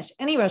Rosh Chodesh.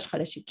 Any Rosh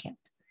Chodesh you can't.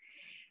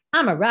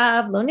 Amar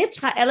Rav lo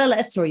nitzcha ela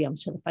le'asur yom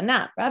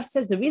shelefanat. Rav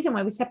says the reason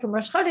why we set from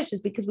Rosh Chodesh is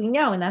because we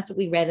know, and that's what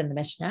we read in the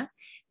Mishnah,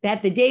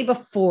 that the day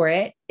before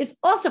it is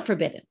also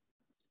forbidden.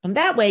 And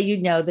that way you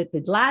know that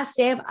the last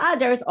day of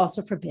Adar is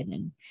also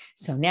forbidden.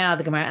 So now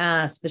the Gemara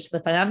asks,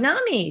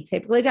 nami,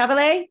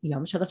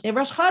 yom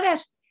Rosh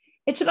Chodesh.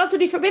 It should also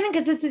be forbidden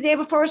because it's the day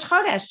before Rosh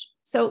Chodesh.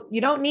 So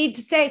you don't need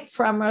to say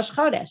from Rosh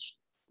Chodesh.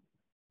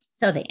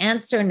 So the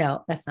answer,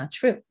 no, that's not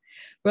true.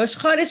 Rosh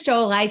Chodesh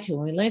Do'oraita,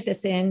 when we learned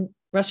this in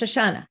Rosh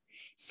Hashanah.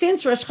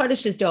 Since Rosh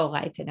Chodesh is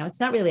Do'oraita, now it's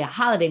not really a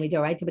holiday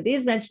Do'oraita, but it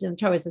is mentioned in the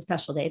Torah as a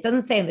special day. It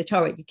doesn't say in the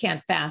Torah you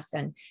can't fast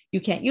and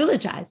you can't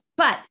eulogize,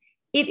 but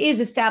it is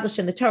established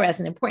in the Torah as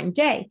an important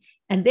day.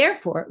 And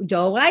therefore,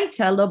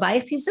 Do'oraita lo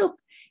ba'ich chizuk.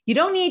 You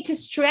don't need to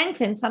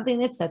strengthen something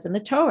that says in the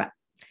Torah.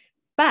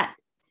 But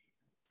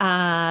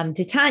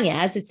Titania,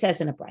 as it says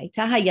in a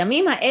Braita,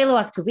 hayamim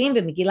ha'elu aktuvim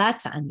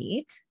b'Megillat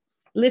Taanit,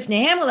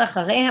 Lifnehem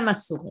u'lacharehem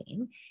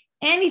asurim.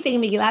 Anything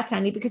in Megillat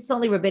Taanit, because it's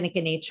only rabbinic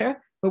in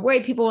nature, we're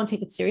worried people won't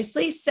take it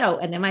seriously. So,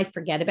 and they might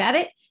forget about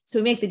it. So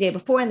we make the day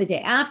before and the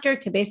day after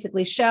to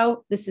basically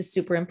show this is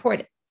super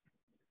important.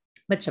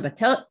 But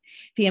Shabbatot,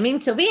 v'yamim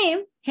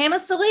tovim, hem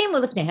asurim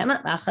u'lifnehem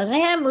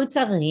u'lacharehem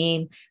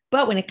mutarim.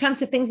 But when it comes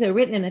to things that are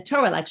written in the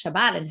Torah, like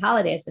Shabbat and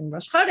holidays and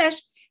Rosh Chodesh,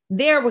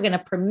 there we're going to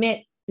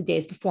permit the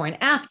days before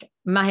and after.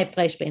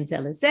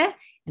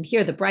 And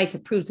here the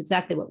Braita proves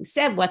exactly what we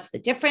said. What's the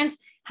difference?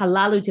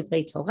 Halalu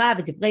divrei Torah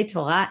v'divrei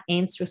Torah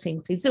ein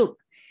tzrichim chizuk.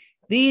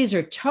 These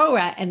are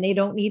Torah and they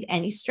don't need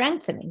any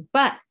strengthening.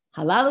 But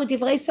halalu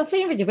divrei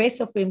sofrim v'divrei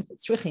sofrim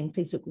tzrichim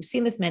chizuk. We've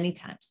seen this many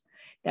times,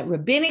 that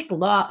rabbinic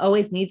law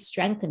always needs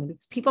strengthening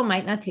because people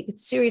might not take it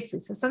seriously.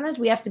 So sometimes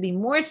we have to be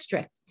more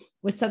strict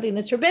with something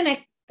that's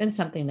rabbinic than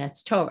something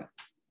that's Torah.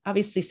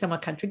 Obviously,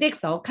 somewhat contradicts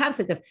the whole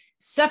concept of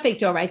safek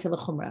d'oraita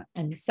l'chumra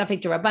and safek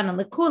d'Rabbanan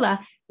l'kula,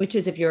 which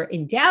is if you're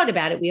in doubt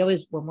about it,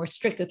 we're more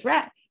strict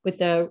with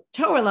the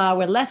Torah law,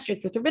 we're less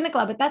strict with rabbinic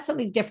law, but that's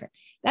something different.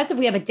 That's if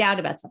we have a doubt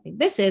about something.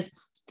 This is,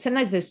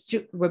 sometimes there's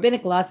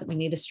rabbinic laws that we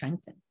need to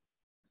strengthen.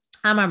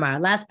 Amar,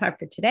 last part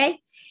for today.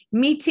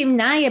 Mitim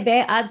naya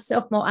be'ad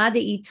sof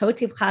mo'adei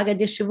totiv chaga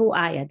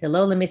d'shavu'aya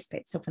delo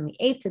lemispet. So from the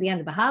 8th to the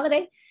end of the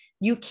holiday,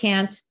 you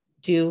can't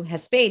do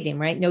hespedim,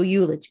 right? No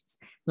eulogies.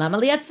 Why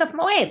would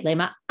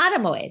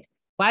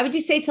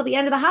you say till the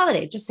end of the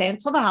holiday? Just say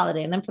until the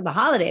holiday. And then for the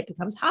holiday, it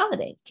becomes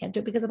holiday. You can't do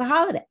it because of the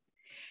holiday.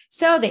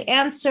 So the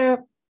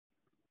answer,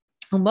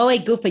 sorry,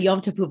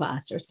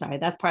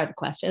 that's part of the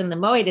question. And the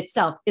moed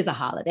itself is a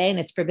holiday and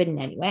it's forbidden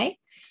anyway.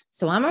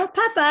 So Amar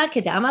Papa,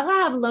 Kedam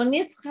Arav, Lo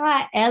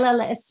Nitzcha Ela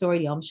Le'esor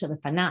Yom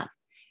Shelefanav.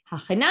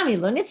 Hachanami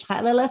Lo Nitzcha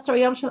Ela Le'esor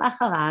Yom Shel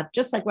Acharav,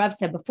 just like Rav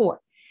said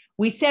before.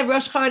 We said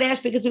Rosh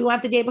Chodesh because we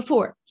want the day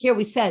before. Here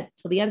we said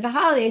till the end of the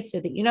holiday so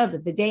that you know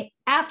that the day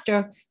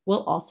after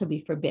will also be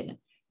forbidden.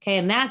 Okay,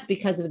 and that's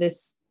because of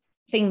this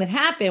thing that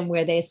happened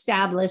where they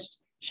established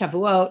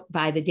Shavuot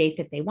by the date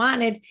that they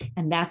wanted,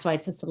 and that's why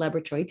it's a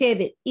celebratory day,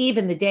 that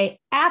even the day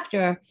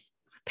after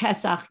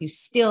Pesach, you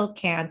still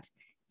can't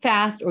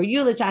fast or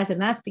eulogize, and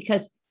that's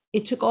because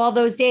it took all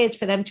those days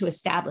for them to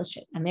establish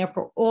it, and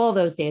therefore all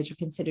those days are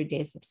considered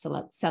days of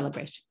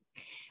celebration.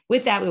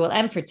 With that, we will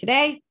end for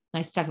today.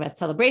 Nice to talk about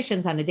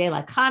celebrations on a day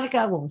like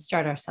Hanukkah when we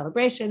start our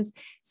celebrations.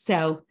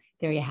 So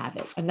there you have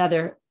it,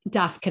 another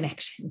daf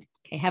connection.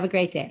 Okay, have a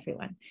great day,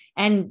 everyone.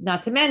 And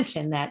not to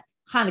mention that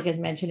Hanukkah is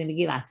mentioned in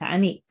Megillat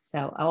Taanit,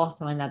 so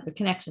also another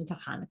connection to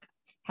Hanukkah.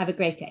 Have a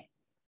great day.